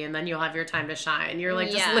MTV, and then you'll have your time to shine. You're,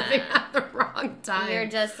 like, just living at the wrong time. You're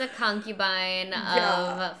just a concubine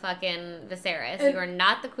of fucking Viserys. You are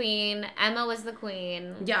not the queen. Emma was the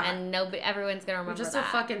queen. Yeah. And everyone's gonna remember just that. A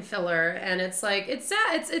fucking filler. And it's like, it's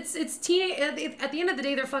sad. It's teenage. At the end of the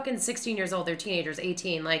day, they're fucking 16 years old. They're teenagers,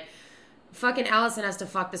 18. Like, fucking Alicent has to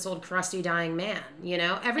fuck this old crusty dying man, you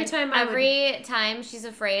know? Every time she's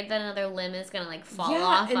afraid that another limb is gonna like fall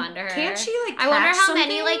off onto her. Can't she like catch I wonder how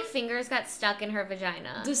many like fingers got stuck in her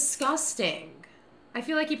vagina. Disgusting. I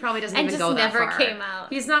feel like he probably doesn't even go that far. And just never came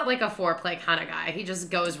out. He's not like a foreplay kind of guy. He just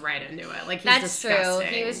goes right into it. Like, he's disgusting. That's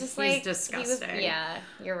true. He was just like... He's disgusting.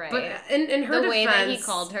 You're right. But in her defense... The way that he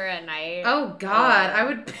called her at night. Oh, God. I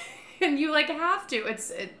would... And you, like, have to.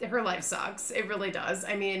 Her life sucks. It really does.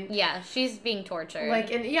 I mean... Yeah, she's being tortured.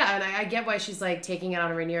 Like, and I get why she's, like, taking it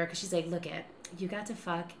on Rhaenyra, because she's like, look it, you got to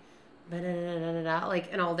fuck... like,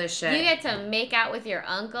 and all this shit. You get to make out with your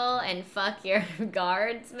uncle and fuck your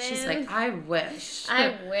guardsman. She's like, I wish.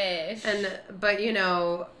 I wish. But you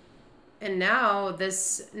know, and now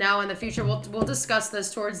in the future, we'll discuss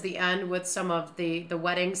this towards the end with some of the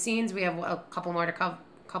wedding scenes. We have a couple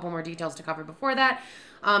more details to cover before that.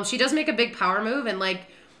 She does make a big power move, and like,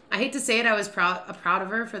 I hate to say it, I was proud of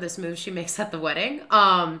her for this move she makes at the wedding.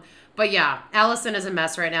 But yeah, Alicent is a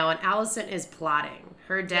mess right now, and Alicent is plotting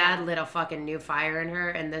Her dad lit a fucking new fire in her,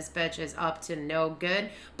 and this bitch is up to no good.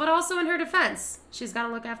 But also in her defense, she's got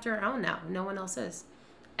to look after her own now. No one else is.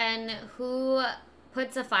 And who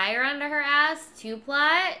puts a fire under her ass to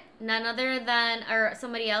plot? None other than, or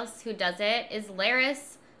somebody else who does it, is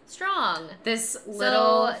Laris Strong. This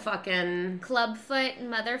little fucking clubfoot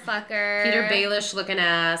motherfucker. Peter Baelish looking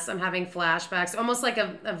ass. I'm having flashbacks, almost like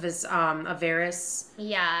a Varys.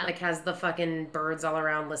 Yeah. Like has the fucking birds all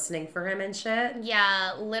around listening for him and shit.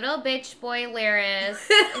 Yeah, little bitch boy Laris.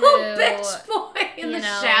 Little bitch boy in the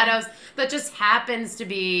shadows that just happens to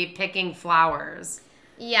be picking flowers.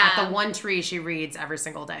 Yeah. At the one tree she reads every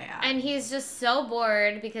single day at. And he's just so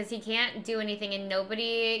bored because he can't do anything and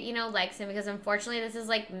nobody, likes him because unfortunately this is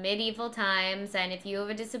like medieval times and if you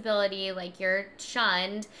have a disability, like you're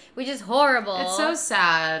shunned, which is horrible. It's so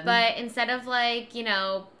sad. But instead of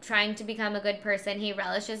trying to become a good person, he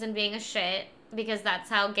relishes in being a shit because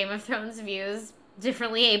that's how Game of Thrones views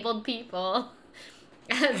differently abled people.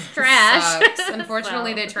 It's trash.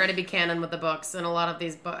 Unfortunately, they try to be canon with the books, and a lot of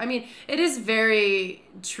these books. I mean, it is very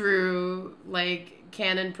true,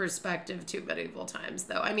 canon perspective to medieval times,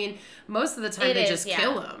 though. I mean, most of the time they just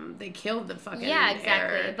kill him. They killed the fucking exactly.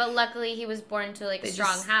 heir. But luckily, he was born to a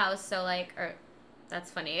strong house, so that's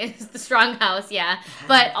funny. It's the strong house, yeah.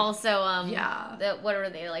 But also, what are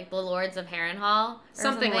they, the Lords of Harrenhal?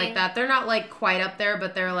 Something like that. They're not, quite up there,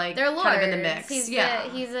 but they're, they're lords. Kind of in the mix.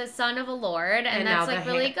 He's a son of a lord, and that's,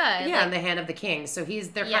 really good. Yeah, and the hand of the king. So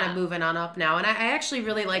they're kind of moving on up now. And I actually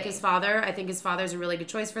really like his father. I think his father's a really good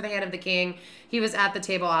choice for the hand of the king. He was at the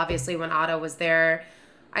table, obviously, when Otto was there.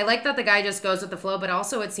 I like that the guy just goes with the flow, but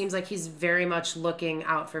also it seems like he's very much looking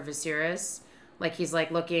out for Viserys. He's,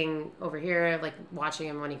 looking over here, watching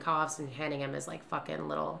him when he coughs and handing him his, fucking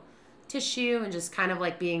little tissue and just kind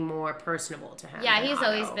of, being more personable to him. Yeah, he's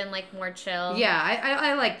always been, more chill. Yeah,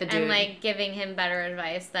 I like the dude. And, giving him better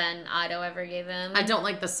advice than Otto ever gave him. I don't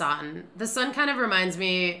like the son. The son kind of reminds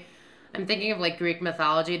me, I'm thinking of, Greek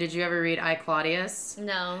mythology. Did you ever read I, Claudius?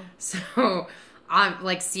 No. So...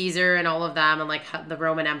 Caesar and all of them and, the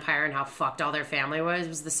Roman Empire and how fucked all their family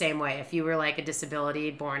was the same way. If you were, a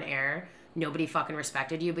disability-born heir... Nobody fucking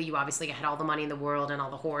respected you, but you obviously had all the money in the world and all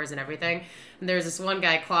the whores and everything. And there's this one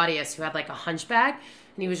guy, Claudius, who had a hunchback,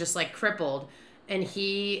 and he was just crippled. And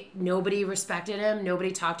nobody respected him,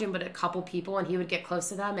 nobody talked to him, but a couple people, and he would get close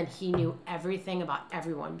to them, and he knew everything about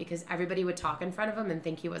everyone because everybody would talk in front of him and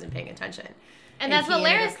think he wasn't paying attention. And that's what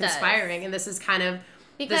Laris does. Conspiring, and this is kind of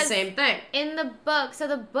the same thing. In the book, so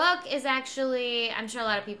the book is actually, I'm sure a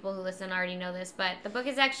lot of people who listen already know this, but the book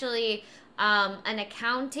is actually an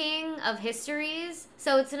accounting of histories.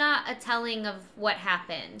 So it's not a telling of what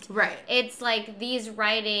happened. Right. It's these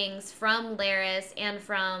writings from Laris and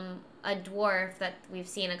from a dwarf that we've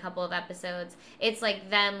seen a couple of episodes. It's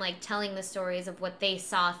them telling the stories of what they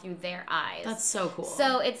saw through their eyes. That's so cool.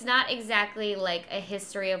 So it's not exactly a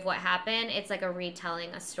history of what happened. It's a retelling,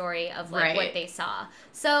 a story of what they saw.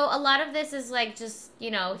 So a lot of this is just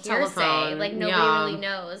hearsay. Telephone. Nobody really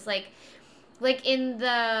knows. In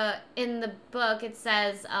the book it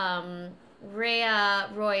says Rhea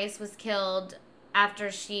Royce was killed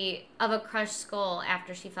of a crushed skull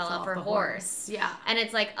after she fell off her horse. Yeah. And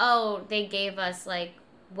it's they gave us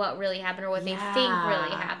what really happened or what they think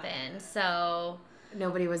really happened. So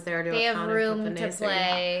nobody was there to they have room to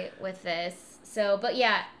play with this. So, but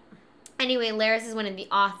yeah. Anyway, Laris is one of the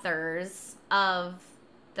authors of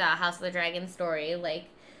the House of the Dragon story.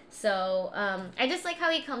 So, I just like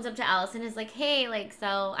how he comes up to Alice and is hey,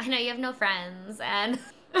 so I know you have no friends and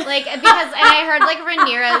because and I heard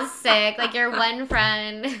Rhaenyra's sick, your one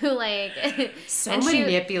friend who so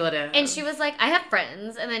manipulative. And she was I have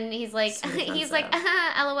friends, and then he's LOL,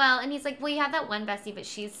 and he's well, you have that one bestie, but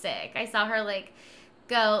she's sick. I saw her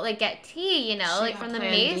go get tea, from the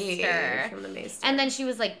maester. From the maester. And then she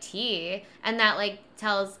was tea, and that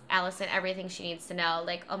tells Alicent everything she needs to know.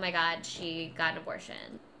 Oh my god, she got an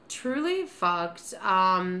abortion. Truly fucked.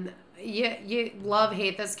 You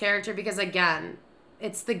hate this character because again,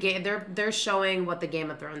 it's the game. They're showing what the Game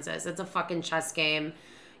of Thrones is. It's a fucking chess game.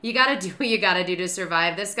 You gotta do what you gotta do to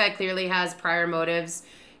survive. This guy clearly has prior motives.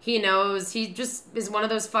 He knows. He just is one of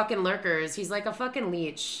those fucking lurkers. He's like a fucking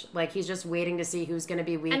leech. He's just waiting to see who's gonna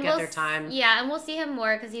be weak at their time. Yeah, and we'll see him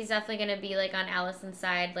more because he's definitely gonna be on Alicent's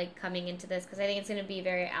side coming into this because I think it's gonna be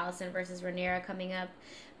very Alicent versus Rhaenyra coming up.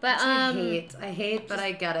 But I hate, but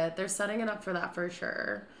I get it. They're setting it up for that for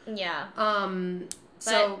sure. Yeah.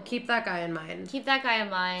 So keep that guy in mind. Keep that guy in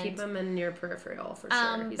mind. Keep him in your peripheral for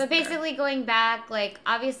sure. But basically going back,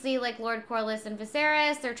 obviously, Lord Corlys and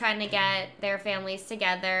Viserys, they're trying to get their families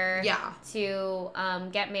together. Yeah. To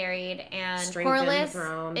get married, and Strengthen Corlys the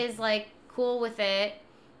throne. is cool with it.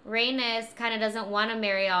 Rhaenys kind of doesn't want to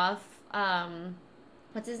marry off,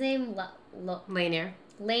 what's his name? Lanier.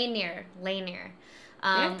 Lanier. They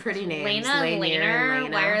have pretty names. Lena, Lanier and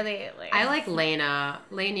Lena. Why are they like... I like Lena.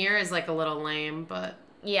 Lanier is like a little lame, but...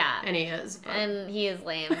 Yeah. And he is. But... And he is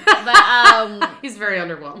lame. But, he's very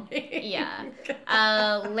underwhelming. Yeah.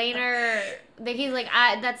 Later, he's like,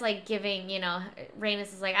 that's like giving,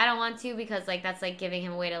 Rhaenys is like, I don't want to because, like, that's like giving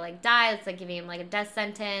him a way to, like, die. It's like giving him, like, a death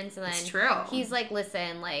sentence. And then it's true. He's like,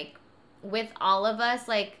 listen, like, with all of us,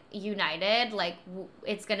 like, united, like,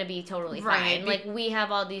 it's gonna be totally fine. Like, we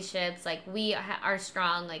have all these ships. Like, we are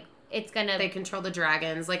strong. Like, it's gonna... They control the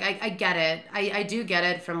dragons. Like, I get it. I do get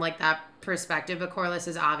it from, like, that perspective, but Corlys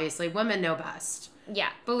is obviously... Women know best. Yeah.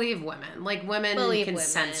 Believe women. Like, women can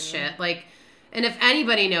sense shit. Like, and if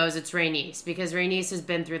anybody knows, it's Rhaenys. Because Rhaenys has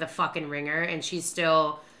been through the fucking ringer, and she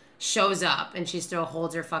still shows up, and she still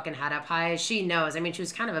holds her fucking head up high. She knows. I mean, she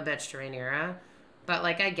was kind of a bitch to Rhaenyra. But,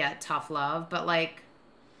 like, I get tough love. But, like...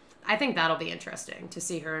 I think that'll be interesting to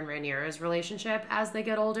see her and Rhaenyra's relationship as they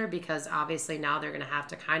get older, because obviously now they're going to have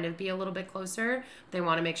to kind of be a little bit closer. They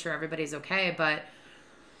want to make sure everybody's okay, but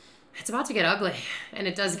it's about to get ugly, and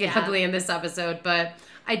it does get ugly in this episode, but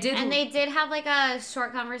I did... And they did have, like, a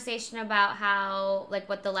short conversation about how, like,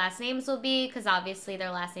 what the last names will be, because obviously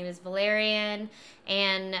their last name is Velaryon,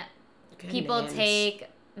 and people take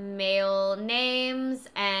male names,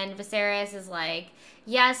 and Viserys is like...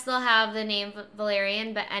 Yes, they'll have the name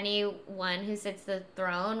Velaryon, but anyone who sits the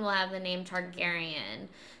throne will have the name Targaryen.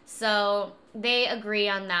 So they agree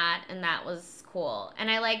on that, and that was cool. And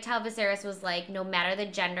I liked how Viserys was like, no matter the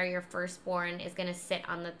gender, your firstborn is going to sit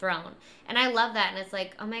on the throne. And I love that, and it's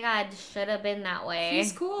like, oh my god, should have been that way.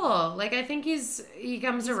 He's cool. Like, I think he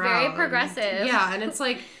comes around. Very progressive. Yeah, and it's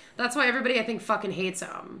like, that's why everybody, I think, fucking hates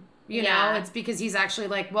him. You know, it's because he's actually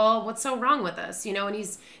like, well, what's so wrong with us? You know, and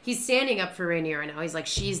he's standing up for Rhaenyra now. He's like,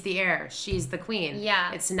 she's the heir. She's the queen.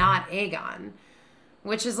 Yeah. It's not Aegon.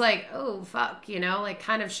 Which is like, oh, fuck, like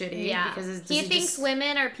kind of shitty. Yeah. Because he thinks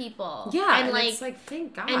women are people. Yeah. And it's like,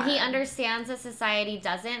 thank God. And he understands that society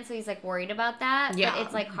doesn't, so he's like worried about that. Yeah. But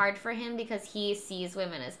it's like hard for him because he sees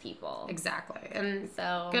women as people. Exactly. And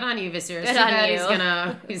so good on you, Viserys. Good on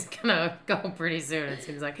you. He's gonna go pretty soon, it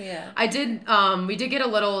seems like. Yeah. We did get a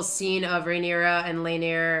little scene of Rhaenyra and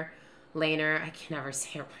Laenor, I can never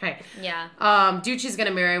say it right. Yeah. Duchi's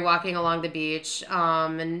gonna marry walking along the beach.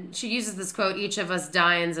 And she uses this quote, each of us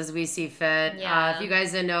dines as we see fit. Yeah. If you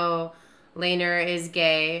guys didn't know, Laenor is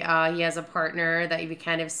gay. He has a partner that you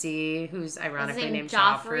kind of see who's ironically named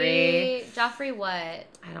Joffrey. Joffrey what?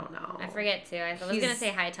 I don't know. I forget too. I was gonna say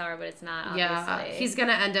Hightower, but it's not, obviously. Yeah. He's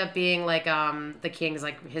gonna end up being like the king's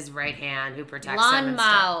like his right hand who protects him and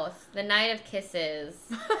Lonmouth, the Knight of Kisses.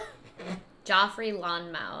 Joffrey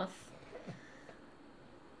Lonmouth.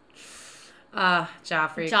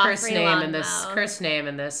 Joffrey cursed name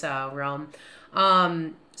in this realm.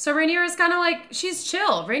 So Rhaenyra's kind of like, she's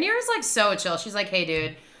chill. Rhaenyra's like so chill. She's like, hey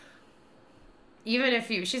dude,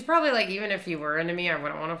 she's probably like, even if you were into me, I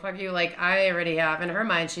wouldn't want to fuck you. Like, I already have. In her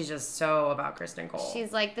mind, she's just so about Criston Cole.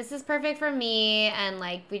 She's like, this is perfect for me, and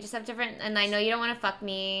like, we just have different, and I know you don't want to fuck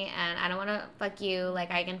me, and I don't want to fuck you.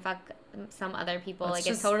 Like, I can fuck some other people.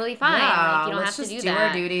 It's totally fine. Yeah, like, you don't have to do that. Let's just do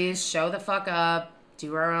our duties, show the fuck up,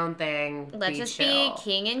 do our own thing. Let's just chill. be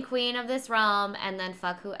king and queen of this realm, and then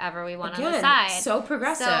fuck whoever we want on the side. So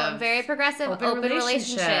progressive. So very progressive, open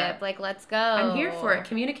relationship. Like, let's go. I'm here for it.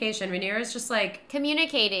 Communication. Rhaenyra's just like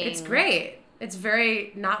communicating. It's great. It's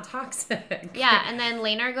very not toxic. Yeah, and then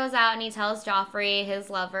Laenor goes out and he tells Joffrey, his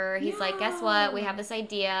lover, he's like, guess what? We have this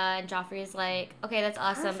idea. And Joffrey's like, okay, that's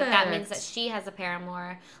awesome. Perfect. But that means that she has a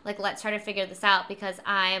paramour. Like, let's try to figure this out because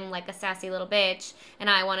I'm like a sassy little bitch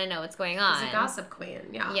and I want to know what's going on. He's a gossip queen.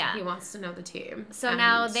 Yeah. He wants to know the team. So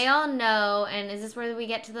now they all know, and is this where we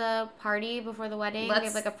get to the party before the wedding? We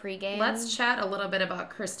have like a pregame. Let's chat a little bit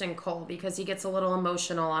about Criston Cole because he gets a little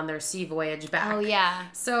emotional on their sea voyage back. Oh, yeah.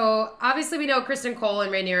 So obviously we know Criston Cole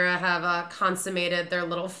and Rhaenyra have consummated their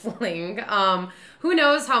little fling. Who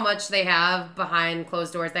knows how much they have behind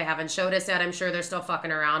closed doors they haven't showed us yet. I'm sure they're still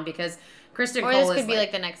fucking around because Criston Cole is this could be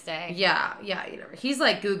like the next day. Yeah, he's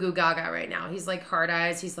like goo goo gaga right now. He's like hard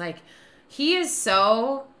eyes. He's like, he is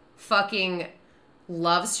so fucking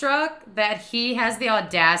love struck that he has the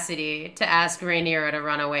audacity to ask Rhaenyra to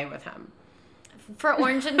run away with him. For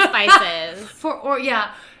orange and spices.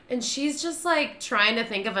 And she's just, like, trying to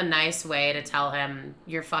think of a nice way to tell him,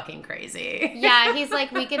 you're fucking crazy. Yeah, he's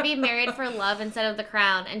like, we could be married for love instead of the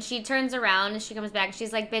crown. And she turns around and she comes back and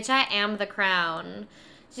she's like, bitch, I am the crown.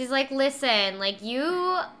 She's like, listen, like,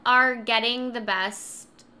 you are getting the best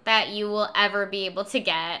that you will ever be able to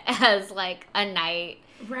get as, like, a knight.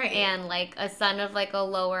 Right. And, like, a son of, like, a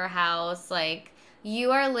lower house. Like,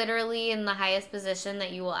 you are literally in the highest position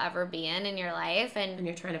that you will ever be in your life. And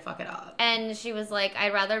you're trying to fuck it up. And she was like,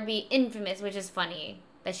 I'd rather be infamous, which is funny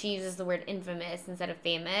that she uses the word infamous instead of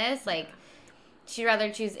famous. Like, she'd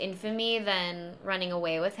rather choose infamy than running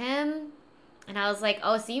away with him. And I was like,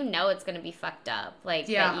 oh, so you know it's going to be fucked up. Like,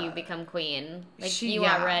 that you become queen. Like, you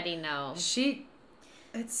already know.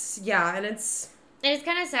 And it's And it's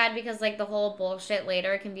kind of sad because, like, the whole bullshit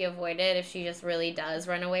later can be avoided if she just really does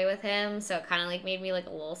run away with him. So it kind of, like, made me, like,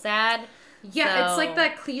 a little sad. Yeah, it's like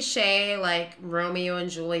that cliche, like, Romeo and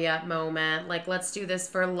Juliet moment. Like, let's do this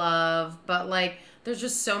for love. But, like, there's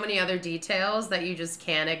just so many other details that you just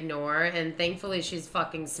can't ignore. And thankfully, she's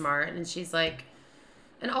fucking smart. And she's like...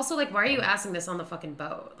 And also, like, why are you asking this on the fucking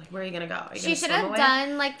boat? Like, where are you going to go? She should have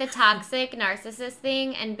done, like, the toxic narcissist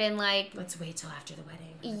thing and been like... Let's wait till after the wedding.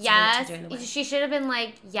 Yes. She should have been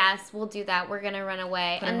like, yes, we'll do that. We're going to run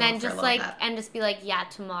away. And then just, like, and just be like, yeah,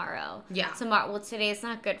 tomorrow. Yeah. Tomorrow. Well, today's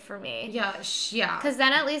not good for me. Yeah. Because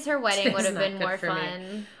then at least her wedding would have been more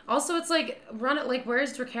fun. Also, it's like,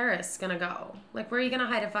 where's Dracarys going to go? Like, where are you going to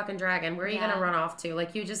hide a fucking dragon? Where are you going to run off to?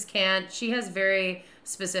 Like, you just can't. She has very...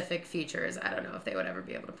 specific features. I don't know if they would ever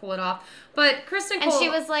be able to pull it off. But Kristen Cole... And she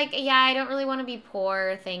was like, yeah, I don't really want to be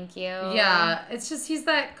poor, thank you. Yeah, it's just he's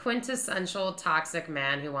that quintessential toxic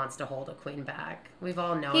man who wants to hold a queen back. We've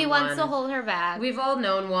all known one. He wants to hold her back. We've all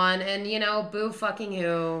known one, and, you know, boo fucking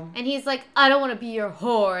who. And he's like, I don't want to be your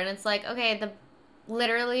whore. And it's like, okay,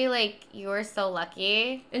 literally, like, you're so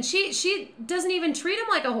lucky. And she doesn't even treat him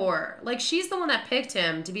like a whore. Like, she's the one that picked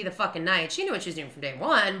him to be the fucking knight. She knew what she was doing from day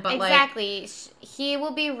one, but exactly. He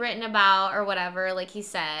will be written about or whatever, like he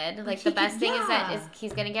said. Like, the best thing is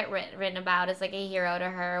he's going to get written about as, like, a hero to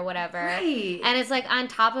her or whatever. Right. And it's like, on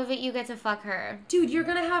top of it, you get to fuck her. Dude, you're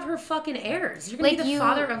going to have her fucking heirs. You're going to be the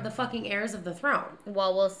father of the fucking heirs of the throne.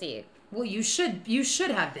 Well, we'll see. Well, you should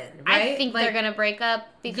have been, right? I think they're gonna break up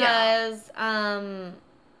because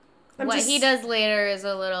what he does later is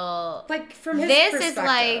a little like from his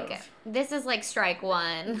perspective. This is like strike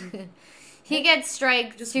one. He gets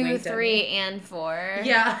strike 2, 3, and 4.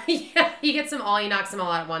 Yeah, he gets them all. He knocks them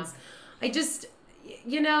all out at once. I just,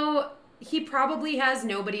 he probably has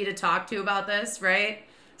nobody to talk to about this, right?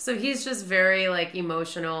 So he's just very, like,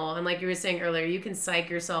 emotional. And like you were saying earlier, you can psych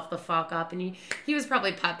yourself the fuck up. And he was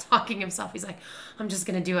probably pep talking himself. He's like, I'm just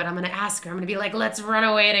going to do it. I'm going to ask her. I'm going to be like, let's run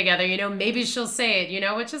away together. Maybe she'll say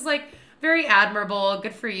it, which is, like, very admirable.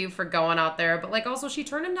 Good for you for going out there. But, like, also she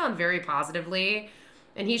turned him down very positively.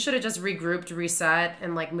 And he should have just regrouped, reset,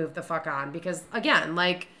 and, like, moved the fuck on. Because, again,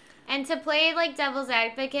 like... And to play, like, devil's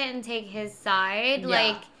advocate and take his side,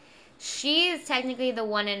 like... She is technically the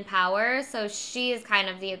one in power, so she is kind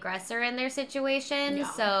of the aggressor in their situation.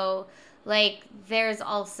 Yeah. So, like, there's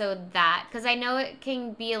also that. Because I know it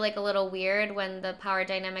can be, like, a little weird when the power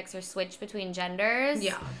dynamics are switched between genders.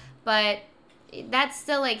 Yeah. But that's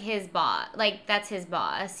still, like, his boss. Like, that's his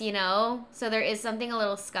boss, So there is something a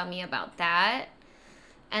little scummy about that.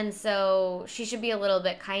 And so she should be a little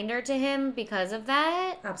bit kinder to him because of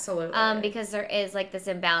that. Absolutely. Because there is, like, this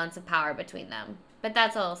imbalance of power between them. But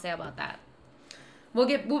that's all I'll say about that.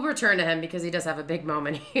 We'll return to him because he does have a big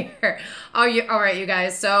moment here. All right, you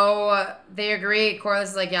guys. So they agree.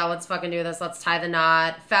 Corliss is like, yeah, let's fucking do this. Let's tie the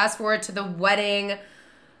knot. Fast forward to the wedding.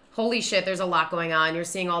 Holy shit, there's a lot going on. You're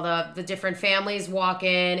seeing all the different families walk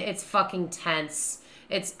in. It's fucking tense.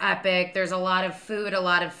 It's epic. There's a lot of food, a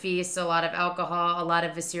lot of feasts, a lot of alcohol, a lot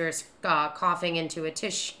of Viserys coughing into a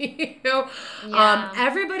tissue. Yeah.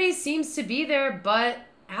 Everybody seems to be there but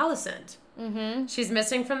Alicent. Mm-hmm. She's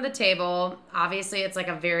missing from the table. Obviously, it's like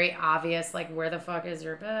a very obvious, like, where the fuck is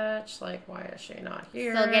your bitch? Like, why is she not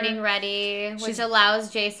here? Still getting ready, which allows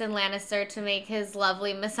Jason Lannister to make his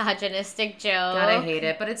lovely misogynistic joke. God, I hate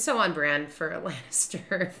it, but it's so on brand for a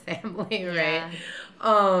Lannister family, right?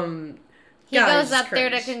 He goes up there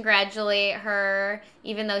to congratulate her,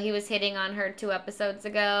 even though he was hitting on her 2 episodes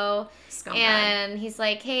ago. Scumbag. And he's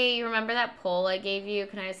like, hey, you remember that poll I gave you?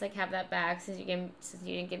 Can I just, like, have that back since you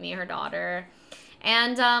didn't give me her daughter?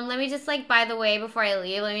 And let me just, like, by the way, before I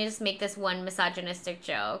leave, let me just make this one misogynistic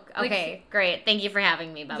joke. Okay, like, great. Thank you for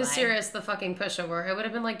having me. Bye-bye. Viserys, the fucking pushover. I would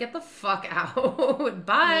have been like, get the fuck out.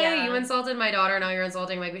 Bye. Yeah. You insulted my daughter. Now you're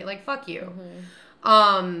insulting my... Like, fuck you. Mm-hmm.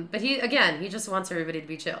 But he just wants everybody to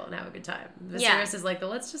be chill and have a good time. Viserys is like,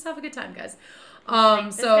 let's just have a good time, guys.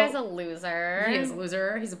 This guy's a loser. He is a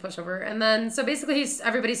loser. He's a pushover. And then, so basically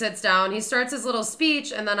everybody sits down. He starts his little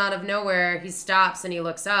speech, and then out of nowhere, he stops and he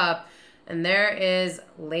looks up, and there is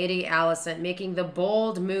Lady Alicent making the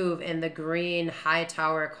bold move in the green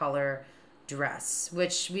Hightower color dress,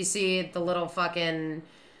 which we see the little fucking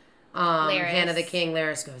Hand of the King.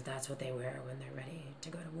 Laris goes, that's what they wear when they're ready to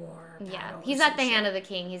go to war. Yeah, he's not the Hand of the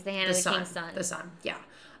King. He's the Hand of the King's son. The son, yeah.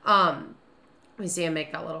 We see him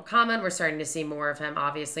make that little comment. We're starting to see more of him.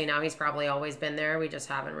 Obviously, now he's probably always been there. We just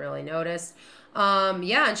haven't really noticed.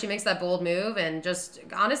 Yeah, and she makes that bold move, and just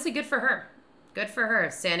honestly, good for her. Good for her.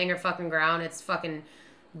 Standing her fucking ground. It's fucking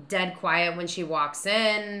dead quiet when she walks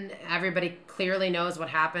in. Everybody clearly knows what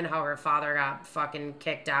happened, how her father got fucking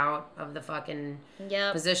kicked out of the fucking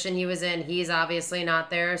position he was in. He's obviously not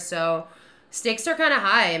there, so stakes are kind of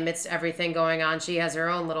high amidst everything going on. She has her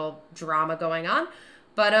own little drama going on.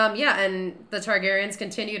 But, yeah, and the Targaryens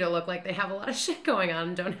continue to look like they have a lot of shit going on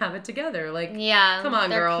and don't have it together. Like, yeah, come on,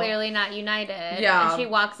 girl. They're clearly not united. Yeah. And she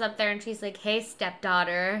walks up there and she's like, hey,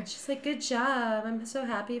 stepdaughter. She's like, good job. I'm so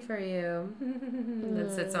happy for you.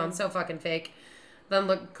 It sounds so fucking fake. Then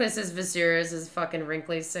look, kisses Viserys' fucking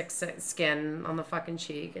wrinkly, sick skin on the fucking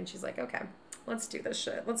cheek. And she's like, okay, let's do this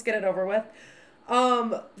shit. Let's get it over with.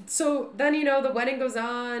 So then, the wedding goes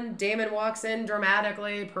on. Daemon walks in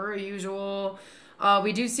dramatically, per usual.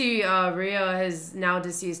 We do see Rhea, his now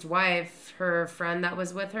deceased wife, her friend that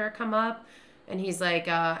was with her, come up. And he's like,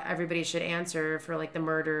 everybody should answer for, like, the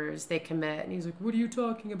murders they commit. And he's like, what are you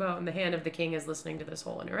talking about? And the Hand of the King is listening to this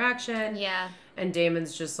whole interaction. Yeah. And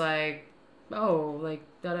Daemon's just like, oh, like,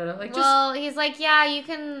 da-da-da. Like, well, he's like, yeah, you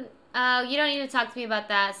can... you don't need to talk to me about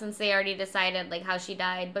that since they already decided, like, how she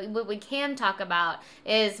died. But what we can talk about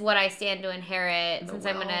is what I stand to inherit since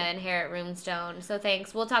I'm going to inherit Runestone. So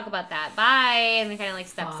thanks. We'll talk about that. Bye. And then kind of, like,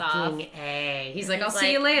 steps off. A. He's like, I'll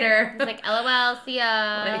see you later. He's like, LOL, see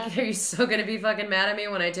ya. Like, are you still going to be fucking mad at me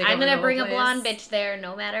when I take I'm going to bring a blonde bitch there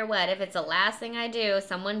no matter what. If it's the last thing I do,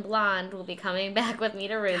 someone blonde will be coming back with me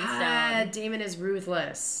to Runestone. God, Daemon is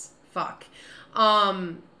ruthless. Fuck.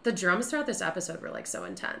 The drums throughout this episode were, like, so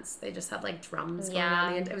intense. They just had, like, drums going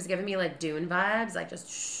on. It was giving me, like, Dune vibes, like,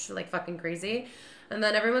 just, like, fucking crazy. And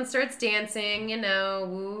then everyone starts dancing, woo,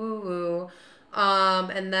 woo, woo.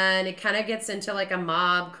 And then it kind of gets into, like, a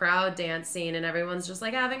mob crowd dance scene, and everyone's just,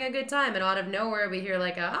 like, having a good time. And out of nowhere, we hear,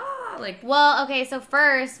 like, Well, okay, so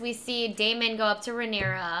first we see Daemon go up to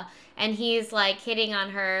Rhaenyra, and he's, like, hitting on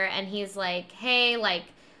her, and he's like, hey, like,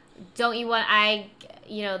 don't you want...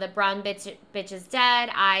 the brown bitch is dead.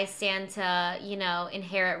 I stand to,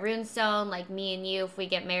 inherit Runestone. Like, me and you, if we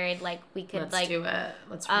get married, like, we could, Let's do it.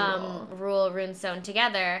 Let's rule Runestone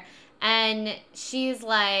together. And she's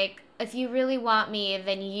like, if you really want me,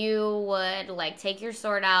 then you would, like, take your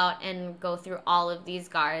sword out and go through all of these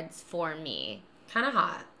guards for me. Kind of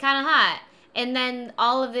hot. And then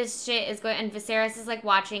all of this shit is going, and Viserys is, like,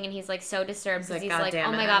 watching, and he's, like, so disturbed because he's like,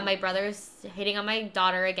 oh my god, my brother's hitting on my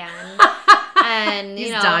daughter again. And,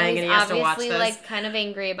 he's dying, and he has to watch this. Obviously, like, kind of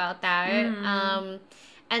angry about that. Mm-hmm.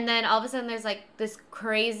 And then all of a sudden there's, like, this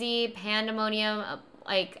crazy pandemonium,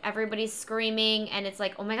 like, everybody's screaming, and it's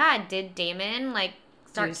like, oh my god, did Daemon, like,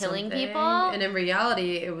 start killing people? And in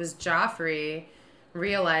reality, it was Joffrey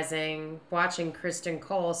watching Kristen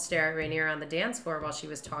Cole stare at Rhaenyra on the dance floor while she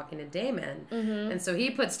was talking to Daemon. Mm-hmm. And so he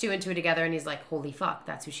puts two and two together, and he's like, holy fuck,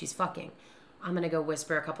 that's who she's fucking. I'm going to go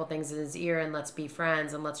whisper a couple things in his ear, and let's be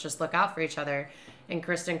friends, and let's just look out for each other. And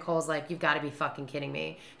Kristen Cole's like, you've got to be fucking kidding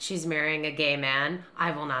me. She's marrying a gay man.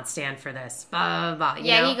 I will not stand for this. Blah, blah, blah.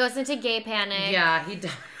 Yeah, he goes into gay panic. Yeah, he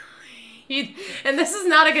does. And this is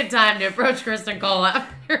not a good time to approach Kristen Cole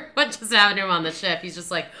after what just happened to him on the ship. He's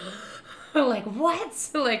just like... like, what?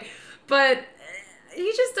 Like, but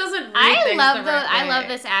he just doesn't read I love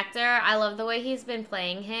this actor. I love the way he's been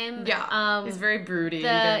playing him. Yeah. He's very broody.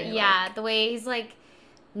 The way he's, like,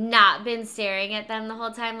 not been staring at them the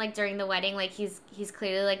whole time, like, during the wedding. Like, he's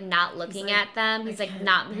clearly, like, not looking at them. He's, like,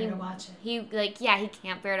 not... He, to watch it. He, like, yeah, he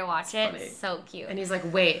can't bear to watch it. It's so cute. And he's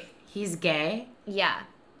like, wait, he's gay? Yeah.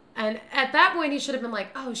 And at that point, he should have been like,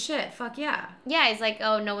 oh, shit, fuck yeah. Yeah, he's like,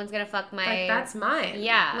 oh, no one's gonna fuck my... Like, that's mine.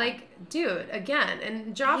 Yeah. Like, dude, again,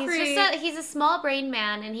 and Joffrey... He's a small-brained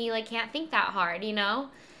man, and he, like, can't think that hard,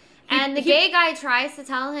 And the gay guy tries to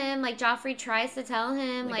tell him, like, Joffrey tries to tell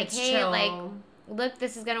him, like hey, chill. Like, look,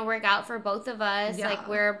 this is gonna work out for both of us. Yeah. Like,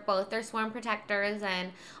 we're both their sworn protectors,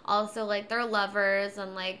 and also, like, they're lovers,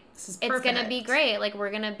 and, like, it's gonna be great. Like,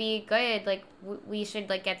 we're gonna be good. Like, we should,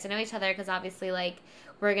 like, get to know each other, because obviously, like...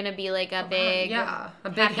 We're going to be, like, a big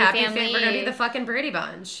happy family. We're going to be the fucking Brady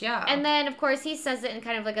Bunch, yeah. And then, of course, he says it in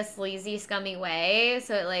kind of, like, a sleazy, scummy way,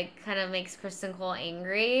 so it, like, kind of makes Kristen Cole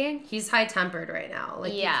angry. He's high-tempered right now.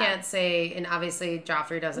 Like, you can't say, and obviously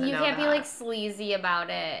Joffrey doesn't know that. You can't be, like, sleazy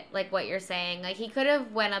about it, like, what you're saying. Like, he could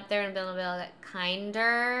have went up there and been a little bit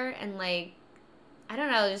kinder, and, like, I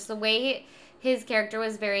don't know, just the way his character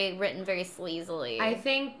was written very sleazily. I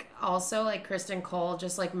think also, like, Kristen Cole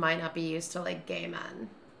just, like, might not be used to, like, gay men.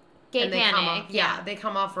 Gay And they panic. come off, they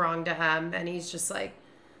come off wrong to him, and he's just like,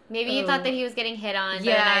 maybe he thought that he was getting hit on. By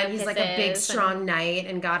yeah, the and he's like a big, strong knight,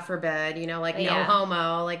 and God forbid, you know, like, no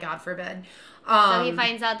homo, like, God forbid. So he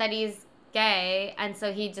finds out that he's gay, and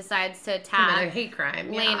so he decides to attack. Commit a hate crime.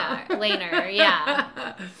 Laner,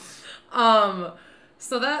 yeah.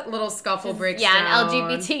 So that little scuffle breaks down. Yeah,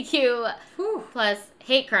 an LGBTQ plus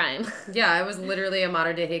hate crime. Yeah, it was literally a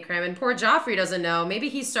modern day hate crime. And poor Joffrey doesn't know. Maybe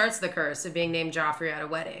he starts the curse of being named Joffrey at a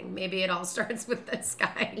wedding. Maybe it all starts with this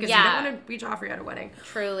guy. Because you don't want to be Joffrey at a wedding.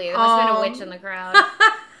 Truly. There must have been a witch in the crowd.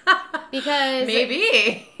 Because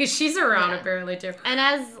maybe. She's around apparently too. And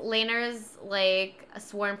as Laener's like a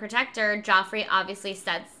sworn protector, Joffrey obviously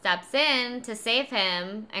steps in to save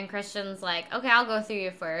him, and Christian's like, okay, I'll go through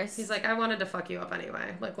you first. He's like, I wanted to fuck you up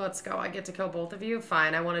anyway. Like, let's go. I get to kill both of you.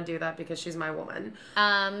 Fine, I want to do that because she's my woman.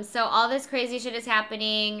 So all this crazy shit is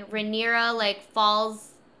happening. Rhaenyra like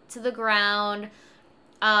falls to the ground.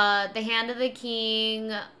 The Hand of the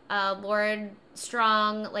King, Lord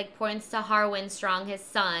Strong like points to Harwin Strong, his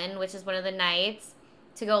son, which is one of the knights,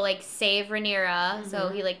 to go like save Rhaenyra. Mm-hmm. So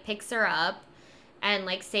he like picks her up and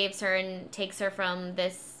like saves her and takes her from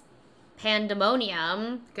this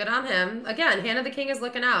pandemonium. Good on him. Again, Hand of the King is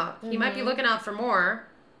looking out. He might be looking out for more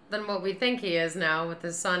than what we think he is now, with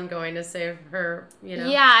his son going to save her, you know.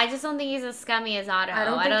 Yeah, I just don't think he's as scummy as Otto.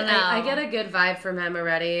 I don't know. I get a good vibe from him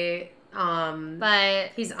already.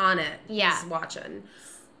 But he's on it. Yeah. He's watching.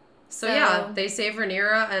 So yeah, they save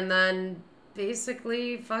Rhaenyra, and then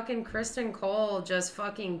basically fucking Kristen Cole just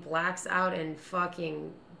fucking blacks out and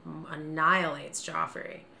fucking annihilates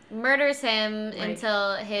Joffrey. Murders him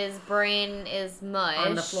until his brain is mush.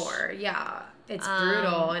 On the floor, yeah. It's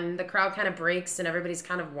brutal, and the crowd kind of breaks, and everybody's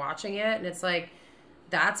kind of watching it, and it's like,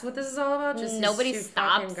 that's what this is all about? Just nobody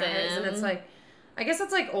stops him. And it's like, I guess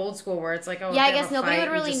it's like old school where it's like, oh, yeah, I guess nobody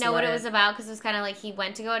would really know what it was about, because it was kind of like he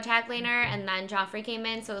went to go attack Laener, and then Joffrey came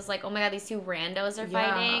in, so it was like, oh my god, these two randos are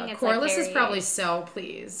fighting. It's Corlys is probably so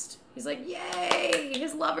pleased. He's like, yay,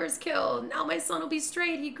 his lover's killed. Now my son will be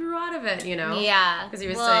straight. He grew out of it, you know? Yeah. Because he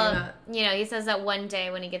was saying that. You know, he says that one day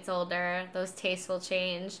when he gets older, those tastes will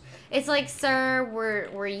change. It's like, sir,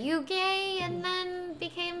 were you gay and then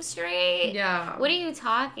became straight? Yeah. What are you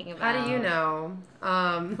talking about? How do you know?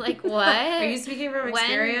 Like what? Are you speaking from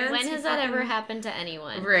experience? When has that ever happened to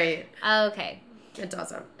anyone? Right. Okay. It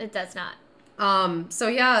doesn't. It does not. So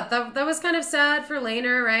yeah, that was kind of sad for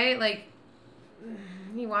Laener, right? Like,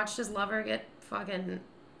 he watched his lover get fucking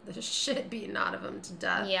the shit beaten out of him to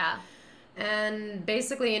death. Yeah. And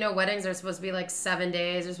basically, you know, weddings are supposed to be like 7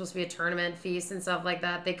 days. There's supposed to be a tournament, feast, and stuff like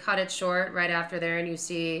that. They cut it short right after there, and you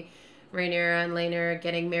see Rhaenyra and Laener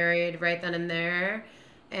getting married right then and there.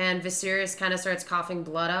 And Viserys kind of starts coughing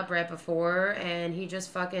blood up right before, and he just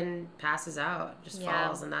fucking passes out, just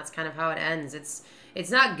falls, and that's kind of how it ends.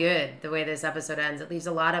 It's not good the way this episode ends. It leaves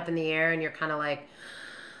a lot up in the air, and you're kind of like,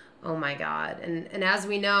 oh my god. And as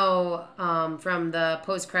we know from the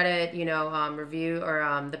post-credit, you know, review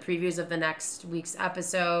or the previews of the next week's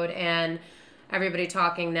episode and everybody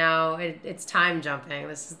talking now, it's time jumping.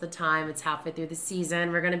 This is the time. It's halfway through the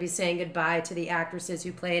season. We're going to be saying goodbye to the actresses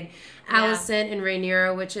who played Alicent and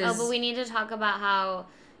Rhaenyra, which is... Oh, but we need to talk about how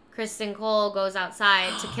Kristen Cole goes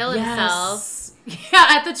outside to kill himself. Yeah,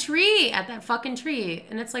 at the tree, at that fucking tree.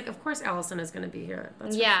 And it's like, of course Alicent is going to be here.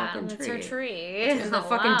 That's her fucking tree. That's her tree. And the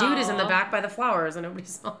fucking dude is in the back by the flowers and nobody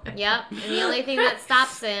saw it. Yep. And the only thing that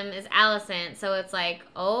stops him is Alicent. So it's like,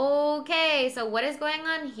 okay, so what is going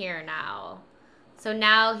on here now? So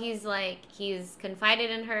now he's confided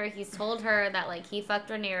in her. He's told her that like he fucked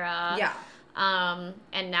Rhaenyra. Yeah.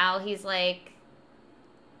 And now he's like,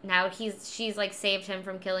 she's like saved him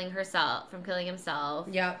from killing himself.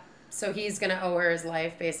 Yep. So he's going to owe her his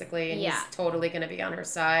life, basically, and he's totally going to be on her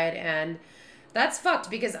side. And that's fucked,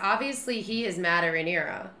 because obviously he is mad at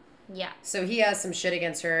Rhaenyra. Yeah. So he has some shit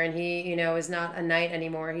against her, and he, you know, is not a knight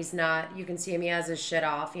anymore. He's not, you can see him, he has his shit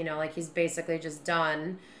off, you know, like he's basically just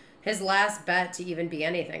done. His last bet to even be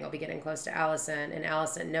anything will be getting close to Alicent, and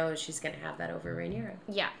Alicent knows she's going to have that over Rhaenyra.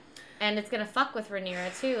 Yeah. And it's going to fuck with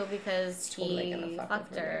Rhaenyra, too, because he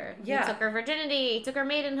fucked her. Yeah. He took her virginity. He took her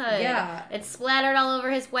maidenhood. Yeah. It splattered all over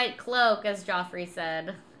his white cloak, as Joffrey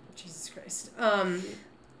said. Jesus Christ. And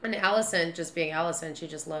Alicent, just being Alicent, she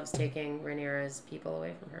just loves taking Rhaenyra's people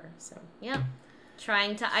away from her, so. Yep.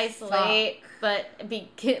 Trying to isolate, but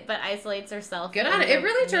isolates herself. Good on it. It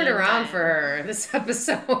really turned around for her, this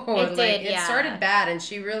episode. It did, It started bad, and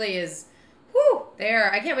she really is... Whew,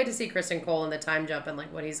 there. I can't wait to see Kristen Cole in the time jump and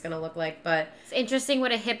like what he's gonna look like. But it's interesting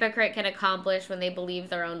what a hypocrite can accomplish when they believe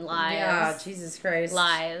their own lies. Yeah, Jesus Christ.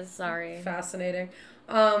 Lies, sorry. Fascinating.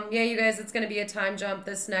 Yeah, you guys, it's going to be a time jump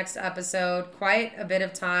this next episode. Quite a bit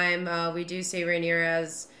of time. We do see Rhaenyra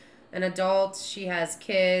as an adult. She has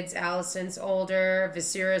kids. Alicent's older.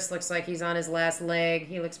 Viserys looks like he's on his last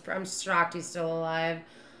leg. I'm shocked he's still alive.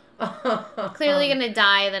 Clearly gonna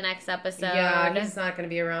die the next episode. Yeah, he's not gonna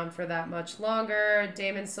be around for that much longer.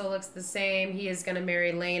 Daemon still looks the same. He is gonna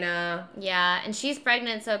marry Laena. Yeah, and she's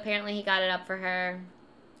pregnant, so apparently he got it up for her.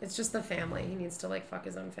 It's just the family. He needs to fuck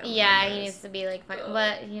his own family. Yeah, he needs to be fuck.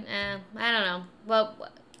 But I don't know. Well,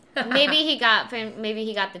 maybe he got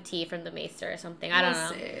the tea from the maester or something. I don't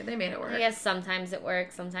know. See. They made it work. I guess sometimes it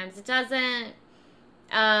works, sometimes it doesn't.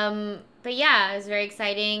 But yeah, it was very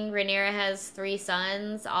exciting. Rhaenyra has 3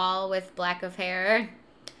 sons, all with black of hair.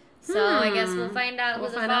 So I guess we'll find out who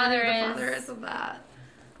the father is of that.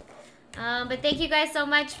 But thank you guys so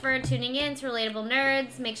much for tuning in to Relatable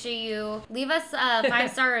Nerds. Make sure you leave us a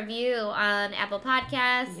 5-star review on Apple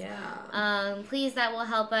Podcasts. Yeah. Please, that will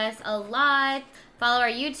help us a lot. Follow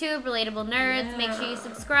our YouTube, Relatable Nerds. Yeah. Make sure you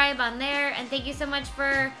subscribe on there. And thank you so much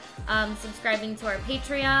for subscribing to our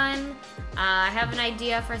Patreon. I have an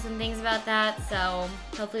idea for some things about that, so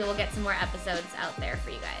hopefully we'll get some more episodes out there for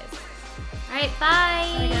you guys. All right, bye.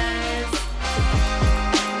 Bye, guys.